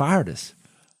 they fired us.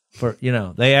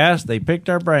 They picked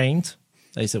our brains.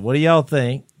 They said, what do y'all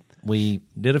think? We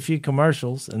did a few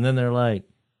commercials, and then they're like,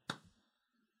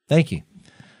 thank you.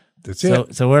 That's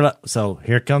it. So we're like, so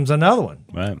here comes another one.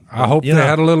 Right. I hope they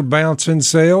had a little bounce in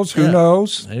sales. Who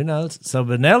knows? Who knows? So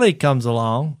Benelli comes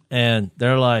along, and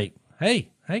they're like, hey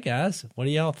guys, what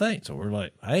do y'all think? So we're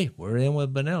like, hey, we're in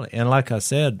with Benelli. And like I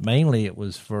said, mainly it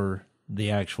was for the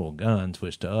actual guns,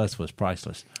 which to us was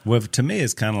priceless. Well, to me,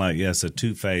 it's kind of like, a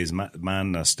two-phase. My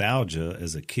nostalgia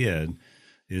as a kid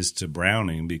is to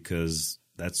Browning, because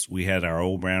we had our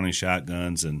old Browning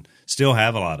shotguns and still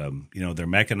have a lot of them. They're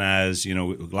mechanized. A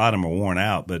lot of them are worn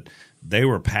out, but they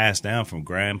were passed down from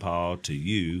grandpa to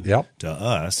you to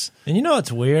us. And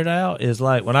what's weird, Al, is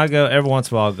like when I go, every once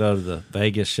in a while I'll go to the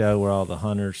Vegas show where all the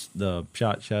hunters, the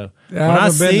SHOT Show. I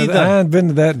haven't been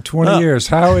to that in 20 years.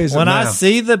 How is it when now? I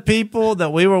see the people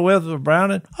that we were with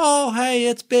Browning, hey,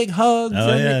 it's big hugs.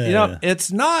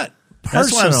 It's not personal.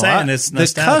 That's what I'm saying. It's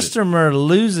nostalgic. The customer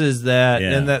loses that,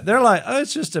 and that they're like, "Oh,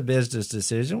 it's just a business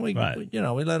decision. We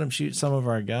let them shoot some of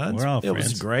our guns. We're all it friends.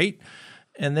 was great,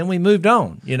 and then we moved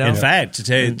on. In fact, to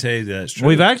tell you that's true.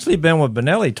 We've actually been with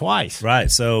Benelli twice.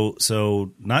 Right. So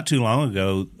not too long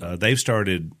ago,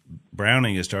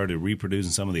 Browning has started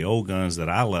reproducing some of the old guns that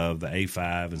I love, the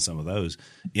A5 and some of those,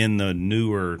 in the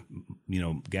newer,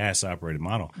 gas operated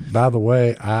model. By the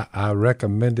way, I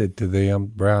recommended to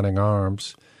them, Browning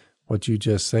Arms, what you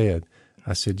just said.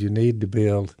 I said, you need to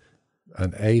build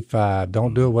an A5.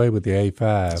 Don't do away with the A5.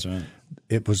 That's right.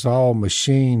 It was all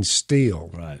machine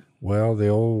steel. Right. Well, the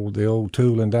old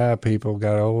tool and die people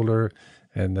got older,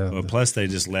 and plus they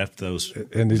just left those.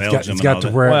 And it's got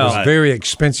to where it was very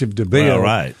expensive to build. Well,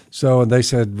 right. So, and they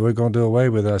said we're going to do away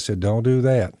with it. I said, don't do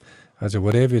that. I said,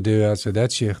 whatever you do, I said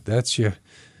that's your.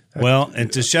 Well, and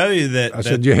to show you that I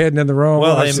said you're heading in the wrong way.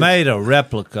 Well, they made a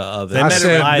replica of it. I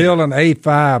said build an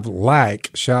A5 like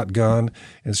shotgun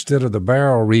instead of the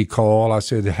barrel recoil. I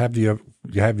said have your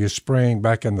spring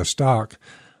back in the stock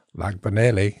like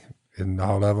Benelli and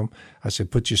all of them. I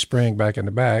said put your spring back in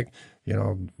the back.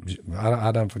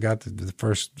 I done forgot the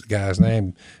first guy's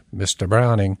name, Mr.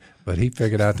 Browning, but he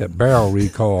figured out that barrel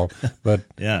recoil. But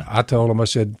I told him, I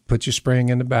said, put your spring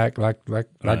in the back like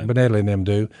Benelli and them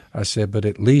do. I said, but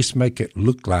at least make it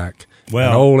look like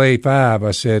an old A5.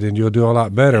 I said, and you'll do a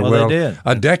lot better. Well, they did.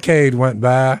 A decade went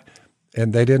by,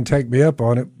 And they didn't take me up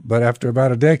on it, but after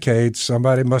about a decade,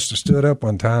 somebody must have stood up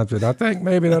one time and said, I think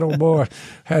maybe that old boy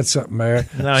had something there.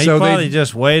 No, he probably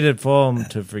just waited for them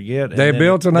to forget. They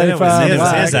built an A5. It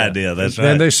was his idea, that's right.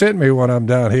 And they sent me one of them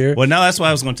down here. Well, no, that's what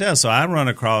I was going to tell. So I run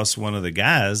across one of the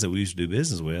guys that we used to do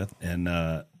business with, and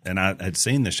I had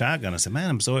seen the shotgun. I said, man,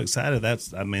 I'm so excited.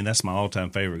 That's my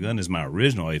all-time favorite gun is my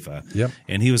original A5. Yep.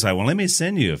 And he was like, well, let me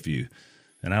send you a few.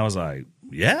 And I was like,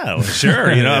 yeah, well, sure.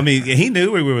 He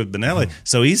knew we were with Benelli.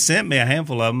 So he sent me a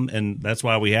handful of them, and that's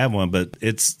why we have one. But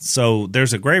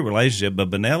there's a great relationship. But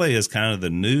Benelli is kind of the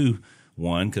new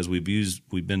one because we've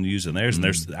been using theirs. And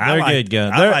they're good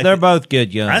guns. They're both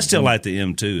good guns. I still like the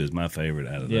M2 is my favorite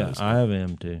out of those. Yeah, I have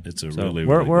M2. It's really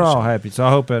we're all happy. So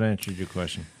I hope that answered your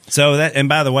question. So and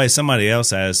by the way, somebody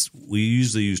else asked, we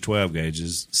usually use 12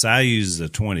 gauges. Si uses a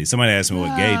 20. Somebody asked me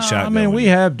what gauge shotgun. We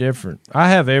have different. I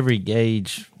have every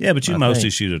gauge. Yeah, but you mostly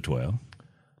shoot a 12.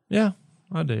 Yeah,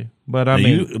 I do. But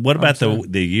what about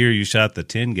the year you shot the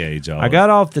 10 gauge off? I got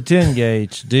off the 10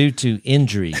 gauge due to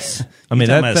injuries.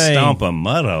 That thing stomp a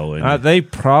mud. They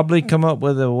probably come up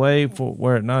with a way for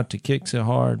where it not to kick so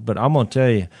hard. But I'm gonna tell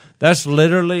you, that's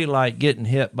literally like getting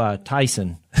hit by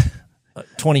Tyson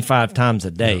 25 times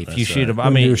a day. If you shoot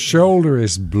him, your shoulder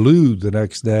is blue the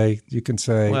next day. You can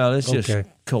say, well, it's just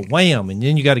ka-wham, and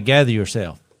then you got to gather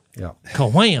yourself. Yeah,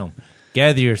 ka-wham,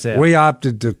 gather yourself. We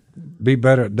opted to be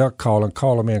better at duck call and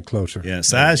call them in closer. Yeah,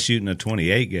 Si's shooting a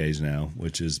 28 gauge now,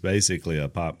 which is basically a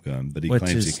pop gun, but he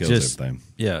claims he kills everything.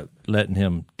 Yeah, letting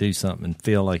him do something and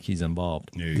feel like he's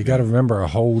involved. You got to remember, a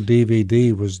whole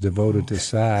DVD was devoted to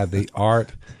Si, the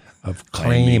art of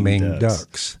claiming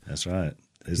ducks. That's right.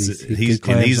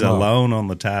 He's alone on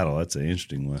the title. That's an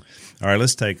interesting one. All right,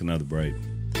 let's take another break.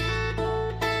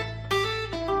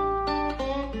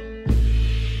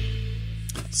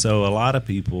 So a lot of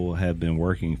people have been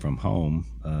working from home.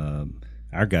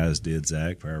 Our guys did,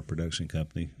 Zach, for our production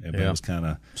company. Everybody was kind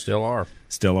of still are.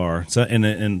 So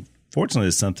and fortunately,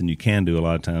 it's something you can do a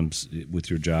lot of times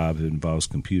with your job. It involves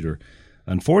computer.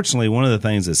 Unfortunately, one of the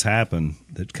things that's happened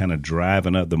that kind of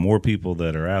driving up the more people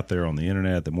that are out there on the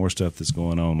internet, the more stuff that's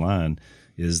going online,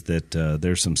 is that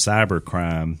there's some cyber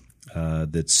crime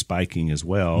that's spiking as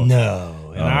well.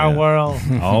 No, in our world,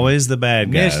 always the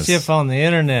bad guys. Mischief on the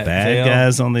internet. Bad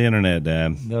guys on the internet,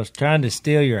 Dad. They're trying to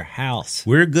steal your house.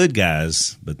 We're good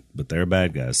guys, but they're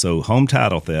bad guys. So home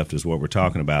title theft is what we're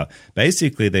talking about.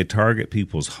 Basically, they target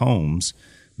people's homes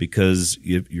because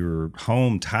your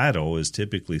home title is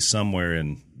typically somewhere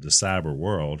in the cyber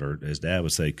world, or as Dad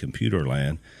would say, computer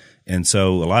land. And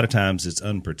so a lot of times it's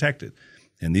unprotected.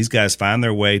 And these guys find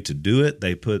their way to do it.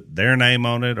 They put their name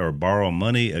on it or borrow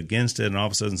money against it, and all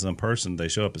of a sudden they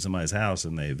show up at somebody's house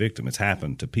and they evict them. It's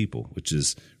happened to people, which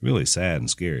is really sad and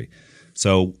scary.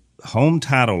 So Home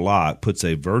Title Lock puts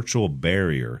a virtual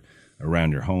barrier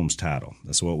around your home's title.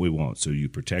 That's what we want, so you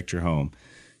protect your home.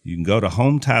 You can go to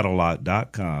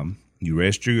HometitleLock.com. You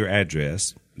register your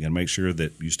address. You got to make sure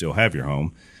that you still have your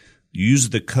home. Use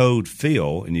the code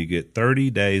PHIL, and you get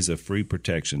 30 days of free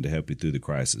protection to help you through the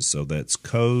crisis. So that's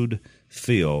code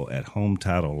PHIL at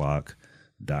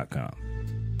HometitleLock.com.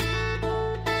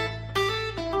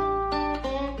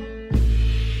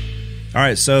 All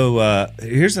right, so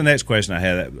here's the next question I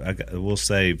had. We'll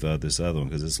save this other one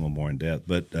because it's a little more in depth.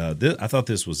 But I thought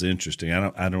this was interesting.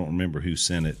 I don't remember who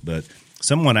sent it, but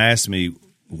someone asked me,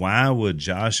 why would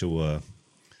Joshua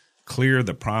clear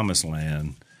the promised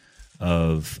land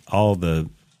of all the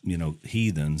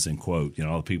heathens, in quote,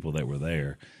 all the people that were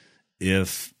there,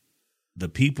 if the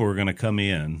people were going to come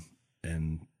in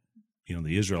and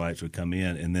the Israelites would come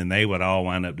in and then they would all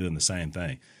wind up doing the same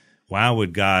thing? Why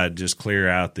would God just clear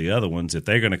out the other ones if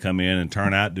they're going to come in and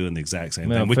turn out doing the exact same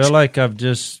thing? I feel like I've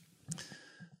just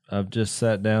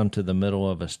sat down to the middle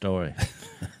of a story.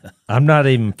 I'm not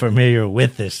even familiar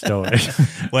with this story.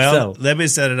 Well, let me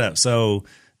set it up. So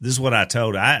this is what I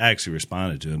told. I actually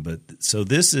responded to him. But so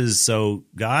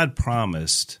God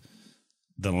promised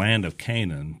the land of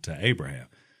Canaan to Abraham.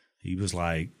 He was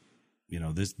like,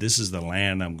 this is the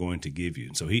land I'm going to give you.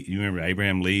 And so you remember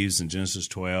Abraham leaves in Genesis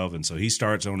 12, and so he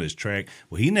starts on his trek.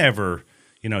 Well, he never,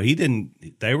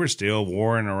 they were still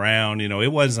warring around.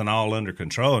 It wasn't all under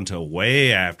control until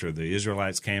way after the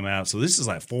Israelites came out. So this is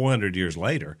like 400 years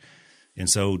later. And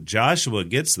so Joshua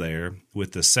gets there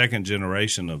with the second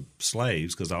generation of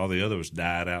slaves because all the others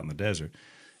died out in the desert,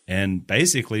 and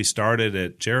basically started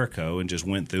at Jericho and just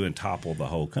went through and toppled the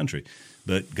whole country.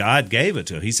 But God gave it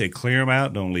to him. He said, clear them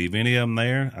out. Don't leave any of them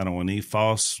there. I don't want any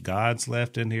false gods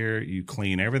left in here. You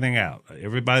clean everything out.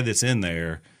 Everybody that's in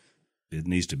there, it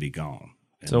needs to be gone.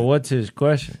 So what's his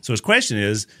question? So his question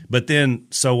is,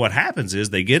 so what happens is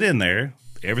they get in there.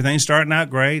 everything's starting out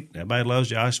great. Everybody loves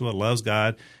Joshua, loves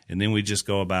God. And then we just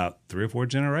go about 3 or 4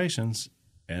 generations,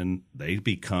 and they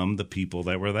become the people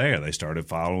that were there. They started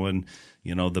following,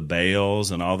 the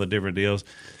Baals and all the different deals.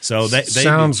 So they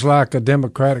sounds like a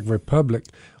democratic republic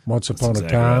once upon a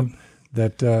time. Right.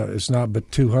 That is not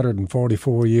but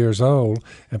 244 years old,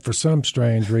 and for some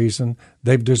strange reason,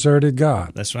 they've deserted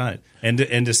God. That's right, and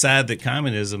decide that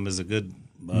communism is a good.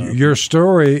 Your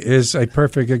story is a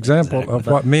perfect example of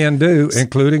what men do,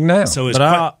 including now.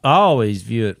 I always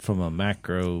view it from a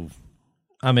macro.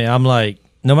 I mean, I'm like,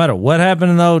 no matter what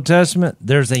happened in the Old Testament,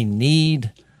 there's a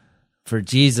need for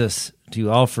Jesus to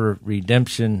offer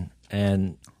redemption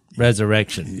and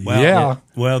resurrection.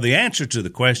 Well, the answer to the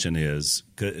question is,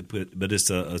 but it's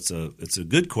a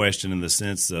good question in the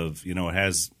sense of it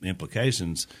has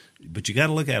implications. But you got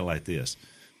to look at it like this: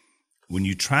 when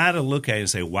you try to look at it and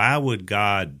say, why would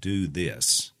God do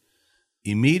this?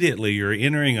 Immediately, you're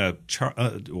entering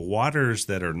waters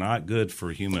that are not good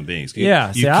for human beings. You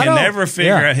can never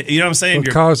figure out. You know what I'm saying?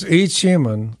 Because each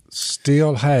human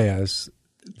still has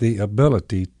the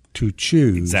ability to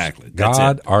choose exactly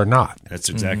God or not. That's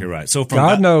exactly right. So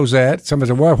God knows that. Somebody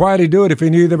said, well, why did he do it if he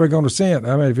knew they were going to sin?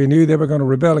 I mean, if he knew they were going to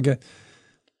rebel again.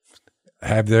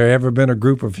 Have there ever been a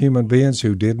group of human beings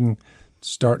who didn't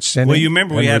start sinning? Well, you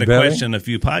remember we had rebelling? A question a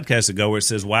few podcasts ago where it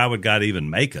says, why would God even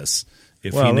make us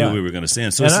if he knew we were going to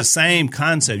sin? So it's the same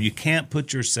concept. You can't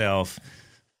put yourself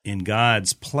in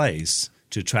God's place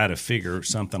to try to figure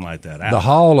something like that out. The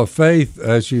hall of faith,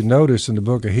 as you notice in the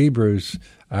book of Hebrews,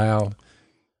 Al,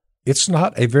 it's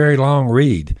not a very long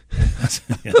read.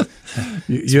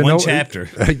 It's one chapter.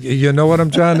 You know what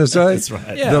I'm trying to say? That's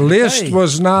right. Yeah, the list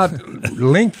was not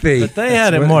lengthy. But they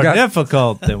had it more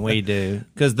difficult than we do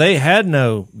because they had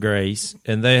no grace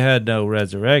and they had no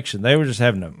resurrection. They were just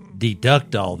having to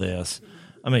deduct all this.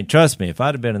 I mean, trust me, if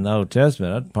I'd have been in the Old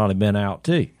Testament, I'd probably been out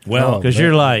too. Well, because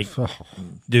you're like,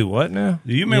 do what now?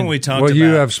 Do you remember we talked about? Well,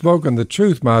 you have spoken the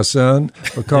truth, my son,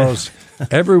 because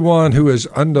everyone who is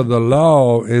under the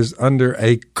law is under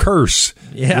a curse.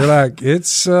 Yeah. You're like,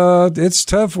 it's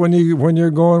tough when you're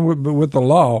going with the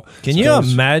law. Can you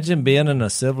imagine being in a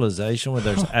civilization where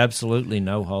there's absolutely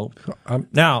no hope?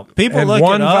 Now, people look at us.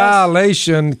 One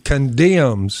violation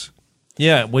condemns.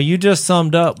 Yeah, well, you just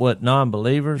summed up what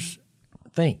non-believers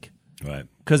think. Right.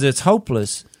 Because it's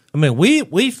hopeless. I mean,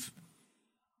 we've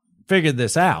figured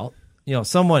this out.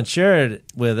 Someone shared it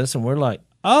with us, and we're like,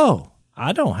 oh,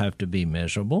 I don't have to be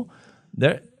miserable.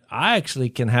 I actually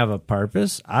can have a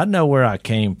purpose. I know where I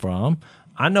came from.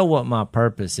 I know what my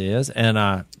purpose is, and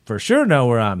I for sure know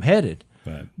where I'm headed.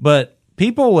 Right. But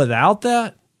people without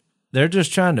that, they're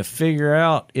just trying to figure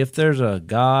out if there's a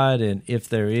God, and if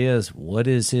there is, what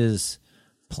is his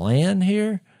plan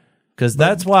here? Because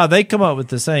that's why they come up with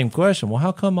the same question. Well,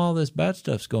 how come all this bad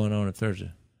stuff's going on if there's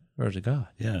a God?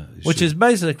 Yeah, which is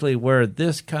basically where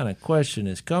this kind of question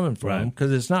is coming from,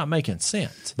 because it's not making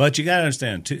sense. But you got to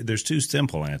understand, there's 2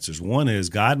 simple answers. One is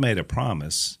God made a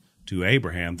promise to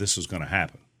Abraham this was going to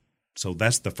happen. So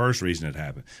that's the first reason it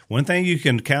happened. One thing you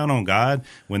can count on God,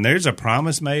 when there's a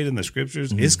promise made in the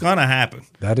Scriptures, it's going to happen.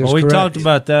 That is we correct. talked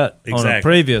about that on a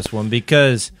previous one,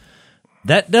 because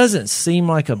that doesn't seem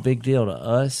like a big deal to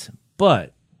us.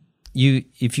 But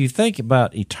if you think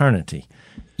about eternity,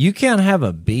 you can't have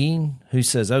a being who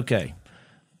says, okay,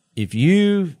 if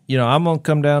I'm going to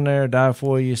come down there, die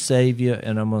for you, save you,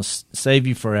 and I'm going to save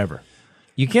you forever.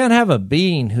 You can't have a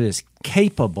being who is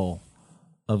capable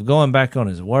of going back on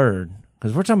his word,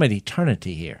 because we're talking about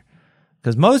eternity here.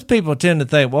 Because most people tend to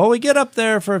think, well, we get up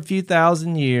there for a few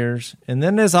thousand years, and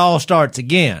then this all starts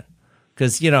again.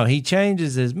 Because, he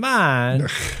changes his mind.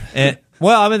 And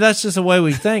well, I mean, that's just the way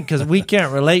we think, because we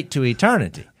can't relate to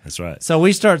eternity. That's right. So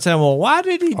we start saying, well, why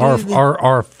did he do this?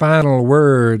 Our final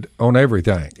word on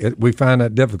everything. We find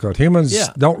that difficult. Humans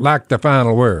don't like the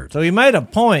final word. So he made a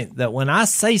point that when I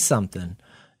say something,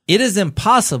 it is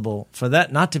impossible for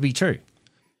that not to be true.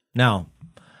 Now,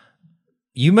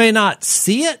 you may not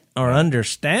see it or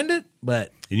understand it,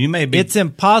 but it's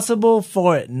impossible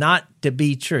for it not to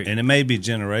be true. And it may be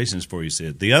generations before you see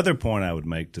it. The other point I would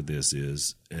make to this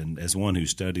is, and as one who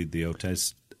studied the Old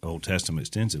Testament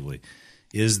extensively,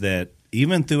 is that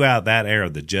even throughout that era,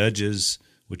 the Judges,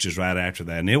 which is right after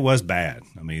that, and it was bad.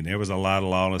 I mean, there was a lot of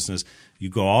lawlessness. You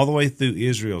go all the way through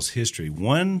Israel's history,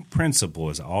 one principle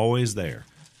is always there,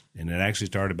 and it actually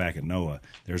started back at Noah.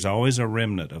 There's always a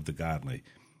remnant of the godly.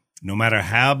 No matter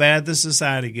how bad the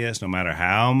society gets, no matter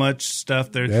how much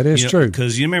stuff there, that is true.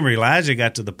 Because you remember Elijah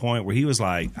got to the point where he was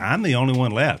like, "I'm the only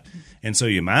one left, and so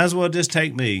you might as well just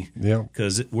take me,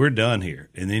 because we're done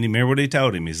here." And then you remember what he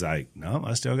told him? He's like, "No,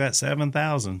 I still got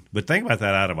 7,000." But think about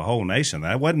that out of a whole nation.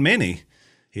 That wasn't many.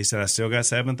 He said, I still got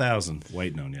 7,000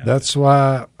 waiting on you. That's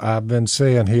why I've been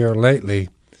saying here lately,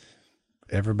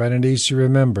 everybody needs to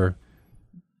remember,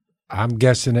 I'm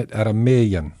guessing it at 1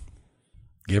 million,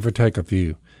 give or take a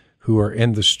few, who are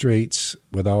in the streets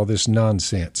with all this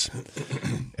nonsense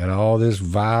and all this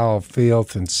vile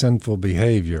filth and sinful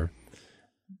behavior.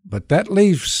 But that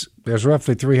leaves, there's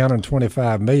roughly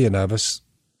 325 million of us,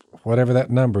 whatever that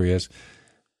number is,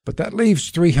 but that leaves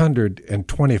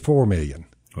 324 million.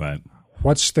 Right.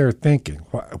 What's their thinking?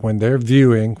 When they're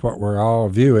viewing what we're all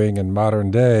viewing in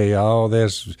modern day, all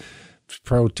this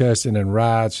protesting and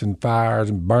riots and fires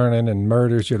and burning and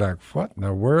murders, you're like, what in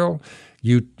the world?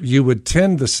 You would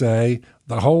tend to say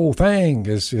the whole thing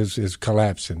is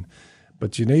collapsing.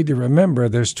 But you need to remember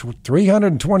there's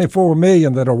 324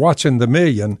 million that are watching the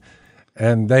million,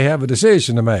 and they have a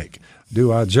decision to make.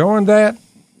 Do I join that,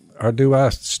 or do I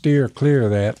steer clear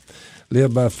of that,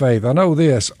 live by faith? I know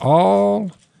this.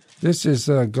 This is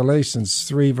Galatians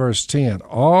 3, verse 10.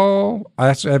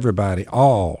 That's everybody,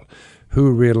 all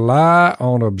who rely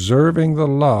on observing the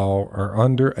law are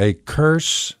under a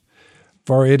curse.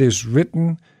 For it is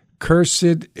written,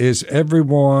 cursed is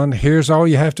everyone. Here's all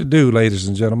you have to do, ladies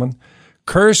and gentlemen.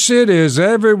 Cursed is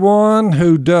everyone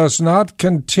who does not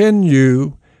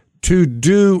continue to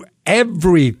do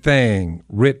everything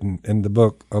written in the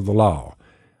book of the law.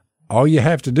 All you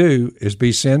have to do is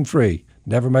be sin-free.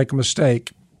 Never make a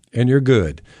mistake, and you're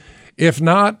good. If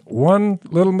not, one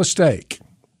little mistake,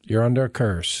 you're under a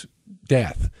curse.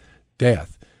 Death.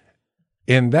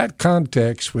 In that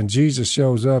context, when Jesus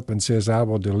shows up and says, I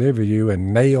will deliver you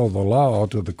and nail the law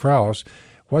to the cross,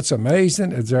 what's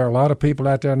amazing is there are a lot of people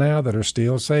out there now that are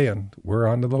still saying, we're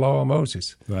under the law of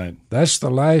Moses. Right. That's the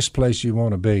last place you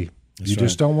want to be. You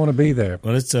just don't want to be there.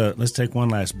 Well, let's take one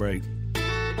last break.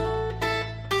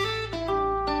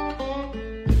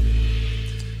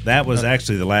 That was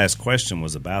actually the last question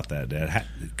was about that, Dad.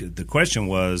 The question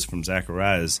was from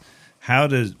Zacharias,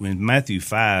 in Matthew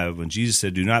 5, when Jesus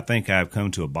said, do not think I have come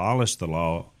to abolish the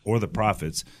law or the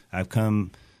prophets, I've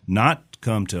not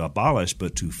come to abolish,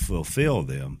 but to fulfill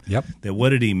them. Yep. That what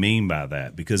did he mean by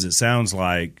that? Because it sounds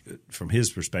like, from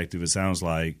his perspective, it sounds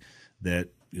like that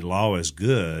the law is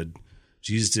good.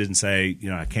 Jesus didn't say,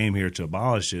 I came here to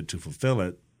abolish it, to fulfill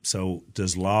it. So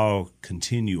does law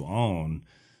continue on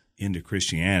into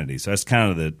Christianity? So that's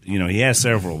kind of he has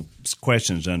several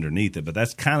questions underneath it, but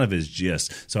that's kind of his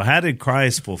gist. So how did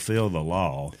Christ fulfill the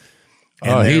law?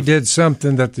 He did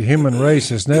something that the human race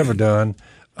has never done.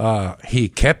 He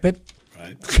kept it.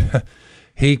 Right.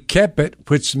 He kept it,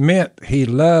 which meant he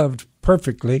loved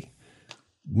perfectly,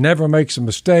 never makes a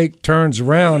mistake, turns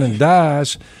around and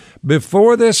dies.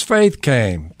 Before this faith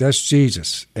came, that's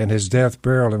Jesus and his death,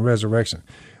 burial, and resurrection.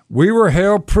 We were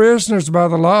held prisoners by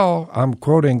the law. I'm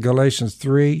quoting Galatians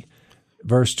 3,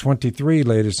 verse 23,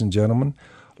 ladies and gentlemen.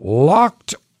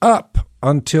 Locked up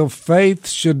until faith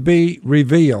should be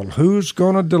revealed. Who's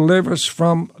going to deliver us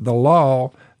from the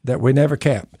law that we never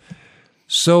kept?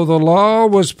 So the law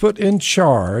was put in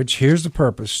charge, here's the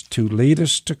purpose, to lead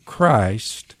us to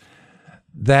Christ,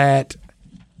 that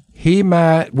we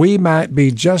might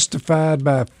be justified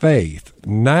by faith.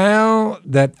 Now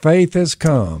that faith has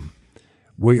come,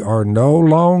 we are no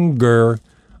longer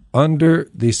under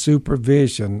the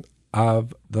supervision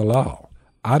of the law.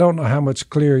 I don't know how much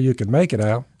clearer you can make it,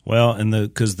 Al. Well,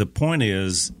 because the point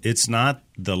is, it's not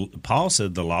Paul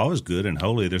said the law is good and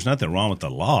holy. There's nothing wrong with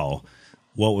the law.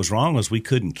 What was wrong was we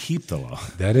couldn't keep the law.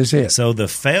 That is it. So the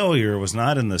failure was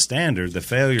not in the standard. The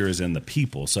failure is in the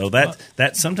people. So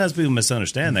that sometimes people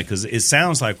misunderstand that because it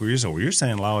sounds like you're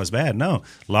saying law is bad. No,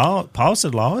 Paul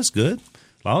said law is good.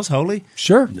 Law is holy.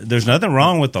 Sure. There's nothing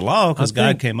wrong with the law because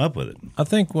God came up with it. I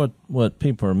think what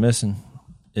people are missing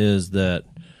is that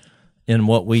in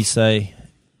what we say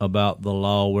about the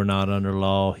law, we're not under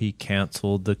law. He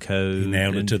canceled the code. He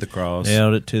nailed it to the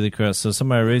cross. So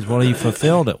somebody reads, well, he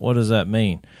fulfilled it. What does that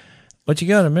mean? What you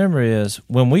got to remember is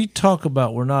when we talk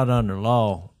about we're not under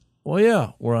law, well,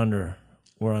 yeah, we're under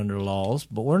laws,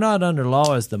 but we're not under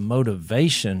law as the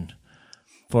motivation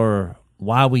for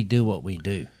why we do what we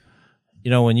do.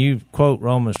 When you quote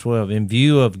Romans 12, in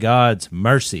view of God's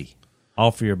mercy,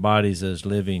 offer your bodies as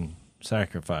living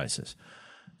sacrifices.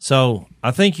 So I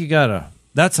think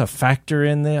that's a factor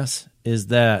in this, is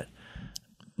that,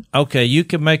 okay, you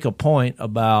can make a point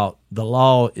about the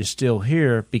law is still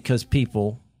here because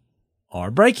people are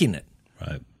breaking it.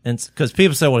 Right. And because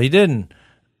people say, well, he didn't.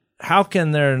 How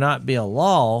can there not be a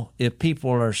law if people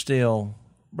are still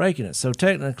breaking it? So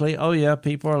technically, oh yeah,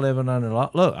 people are living under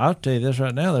law. Look, I'll tell you this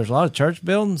right now. There's a lot of church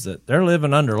buildings that they're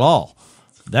living under law.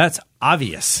 That's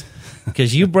obvious.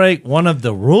 because you break one of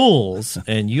the rules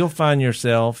and you'll find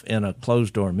yourself in a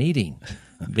closed-door meeting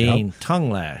being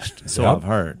tongue-lashed, so I've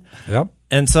heard. Yep.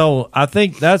 And so I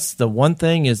think that's the one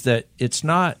thing is that it's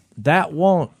not, that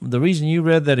won't, the reason you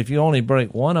read that if you only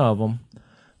break one of them,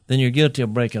 then you're guilty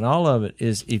of breaking all of it,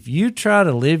 is if you try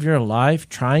to live your life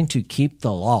trying to keep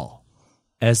the law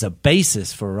as a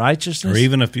basis for righteousness, or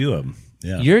even a few of them,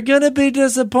 you're going to be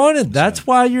disappointed. That's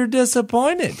why you're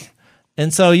disappointed.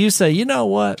 And so you say, you know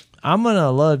what? I'm going to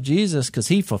love Jesus because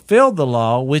he fulfilled the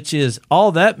law, which is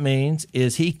all that means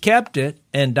is he kept it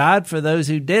and died for those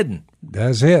who didn't.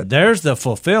 That's it. There's the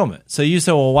fulfillment. So you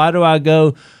say, well, why do I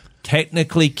go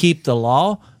technically keep the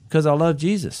law? Because I love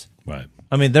Jesus. Right.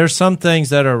 I mean, there's some things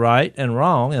that are right and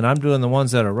wrong, and I'm doing the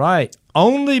ones that are right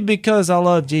only because I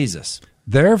love Jesus.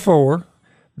 Therefore,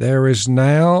 there is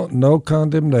now no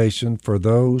condemnation for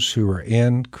those who are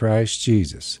in Christ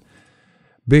Jesus.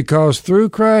 Because through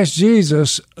Christ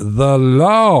Jesus, the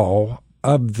law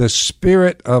of the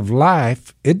Spirit of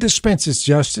life, it dispenses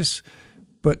justice,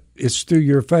 but it's through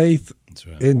your faith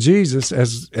in Jesus,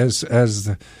 as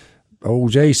the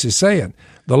old Jace is saying.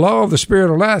 The law of the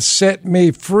Spirit of life set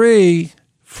me free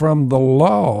from the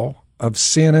law of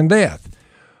sin and death.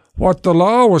 What the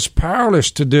law was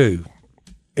powerless to do,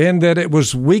 in that it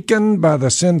was weakened by the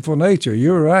sinful nature.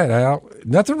 You're right, Al.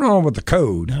 Nothing wrong with the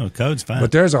code. No, code's fine.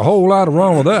 But there's a whole lot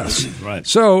wrong with us. Right.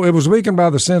 So it was weakened by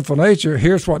the sinful nature.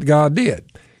 Here's what God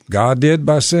did. God did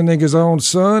by sending his own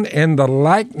son in the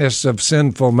likeness of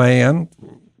sinful man.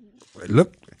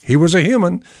 Look, he was a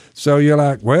human. So you're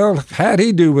like, well, how'd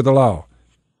he do with the law?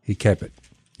 He kept it.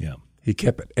 Yeah. He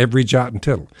kept it, every jot and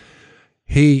tittle.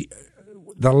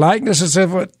 The likeness is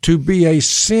of it to be a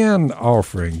sin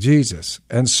offering, Jesus.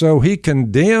 And so he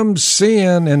condemned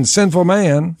sin and sinful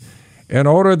man in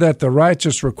order that the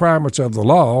righteous requirements of the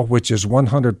law, which is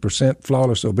 100%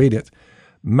 flawless obedience,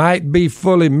 might be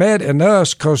fully met in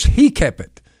us because he kept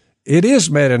it. It is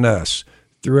met in us.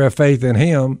 Through our faith in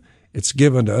him, it's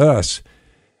given to us.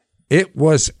 It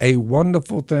was a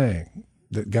wonderful thing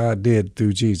that God did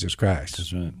through Jesus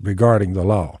Christ regarding the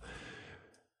law.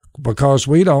 Because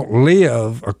we don't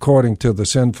live according to the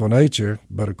sinful nature,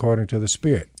 but according to the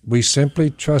Spirit. We simply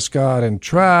trust God and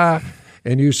try,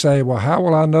 and you say, well, how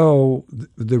will I know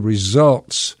the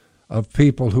results of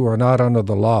people who are not under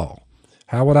the law?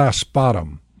 How would I spot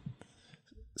them?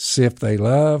 See if they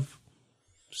love,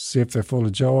 see if they're full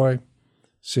of joy,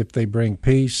 see if they bring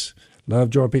peace, love,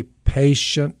 joy, peace,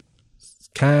 patient,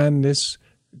 kindness,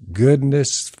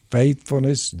 goodness,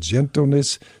 faithfulness,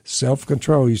 gentleness,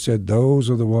 self-control. You said those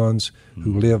are the ones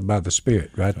who live by the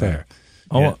Spirit right there.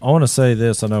 I want to say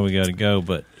this. I know we got to go,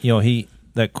 but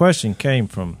that question came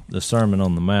from the Sermon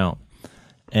on the Mount,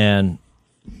 and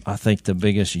I think the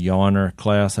biggest yawner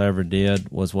class I ever did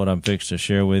was what I'm fixed to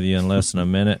share with you in less than a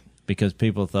minute, because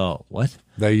people thought, what?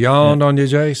 They yawned on you,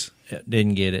 Jace?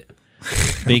 Didn't get it.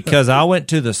 Because I went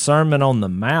to the Sermon on the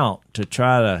Mount to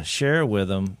try to share with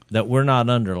them that we're not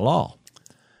under law.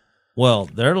 Well,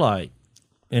 they're like,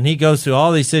 and he goes through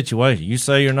all these situations. You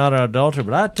say you're not an adulterer,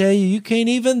 but I tell you, you can't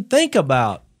even think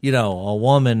about, a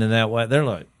woman in that way. They're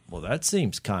like, well, that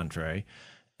seems contrary.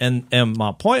 And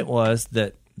my point was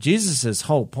that Jesus'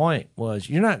 whole point was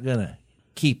you're not going to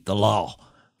keep the law.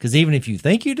 Because even if you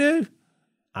think you do,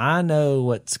 I know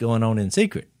what's going on in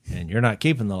secret, and you're not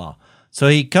keeping the law. So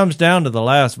he comes down to the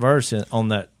last verse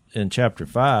in chapter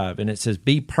 5, and it says,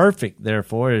 be perfect,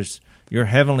 therefore, as your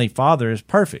heavenly Father is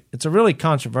perfect. It's a really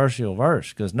controversial verse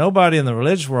because nobody in the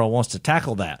religious world wants to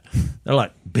tackle that. They're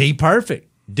like, be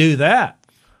perfect, do that.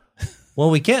 Well,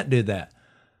 we can't do that.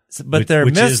 But they're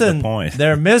missing the point.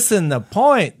 They're missing the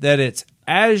point that it's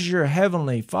as your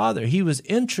heavenly Father. He was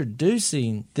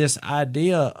introducing this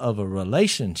idea of a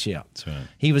relationship. That's right.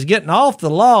 He was getting off the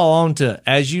law onto,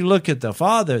 as you look at the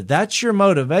Father, that's your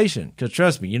motivation. Because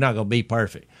trust me, you're not going to be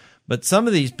perfect. But some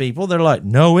of these people, they're like,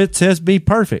 no, it says be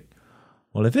perfect.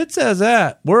 Well, if it says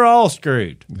that, we're all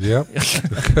screwed. Yep.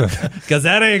 Because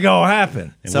that ain't going to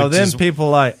happen. And so then people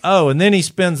are like, oh, and then he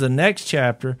spends the next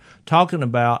chapter talking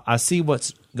about, I see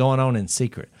what's going on in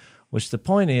secret, which the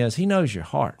point is, he knows your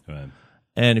heart. Right.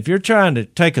 And if you're trying to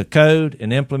take a code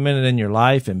and implement it in your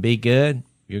life and be good,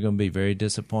 you're going to be very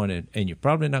disappointed, and you're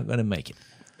probably not going to make it.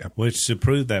 Which, to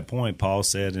prove that point, Paul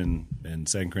said in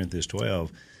 2 Corinthians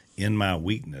 12, in my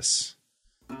weakness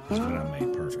is when I'm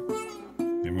made perfect.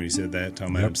 Remember when he said that,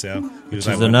 talking about himself? Which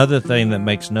is another thing that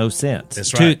makes no sense.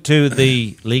 That's right. To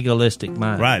the legalistic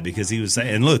mind. Right, because he was saying,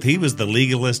 and look, he was the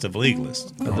legalist of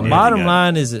legalists. But the bottom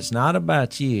line is it's not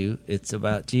about you, it's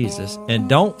about Jesus. And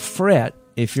don't fret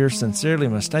if you're sincerely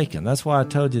mistaken. That's why I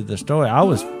told you the story. I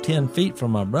was 10 feet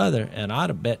from my brother, and I'd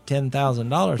have bet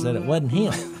 $10,000 that it wasn't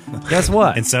him. Guess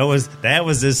what? And that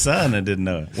was his son and didn't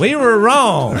know it. We were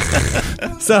wrong.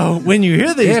 So when you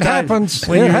hear these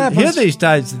hear these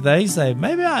types of things, say,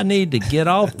 maybe I need to get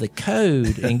off the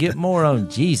code and get more on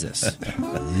Jesus.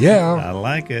 Yeah. I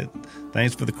like it.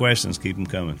 Thanks for the questions. Keep them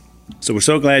coming. So we're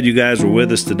so glad you guys were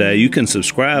with us today. You can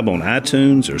subscribe on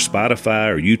iTunes or Spotify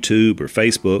or YouTube or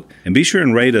Facebook, and be sure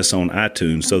and rate us on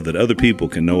iTunes so that other people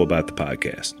can know about the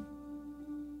podcast.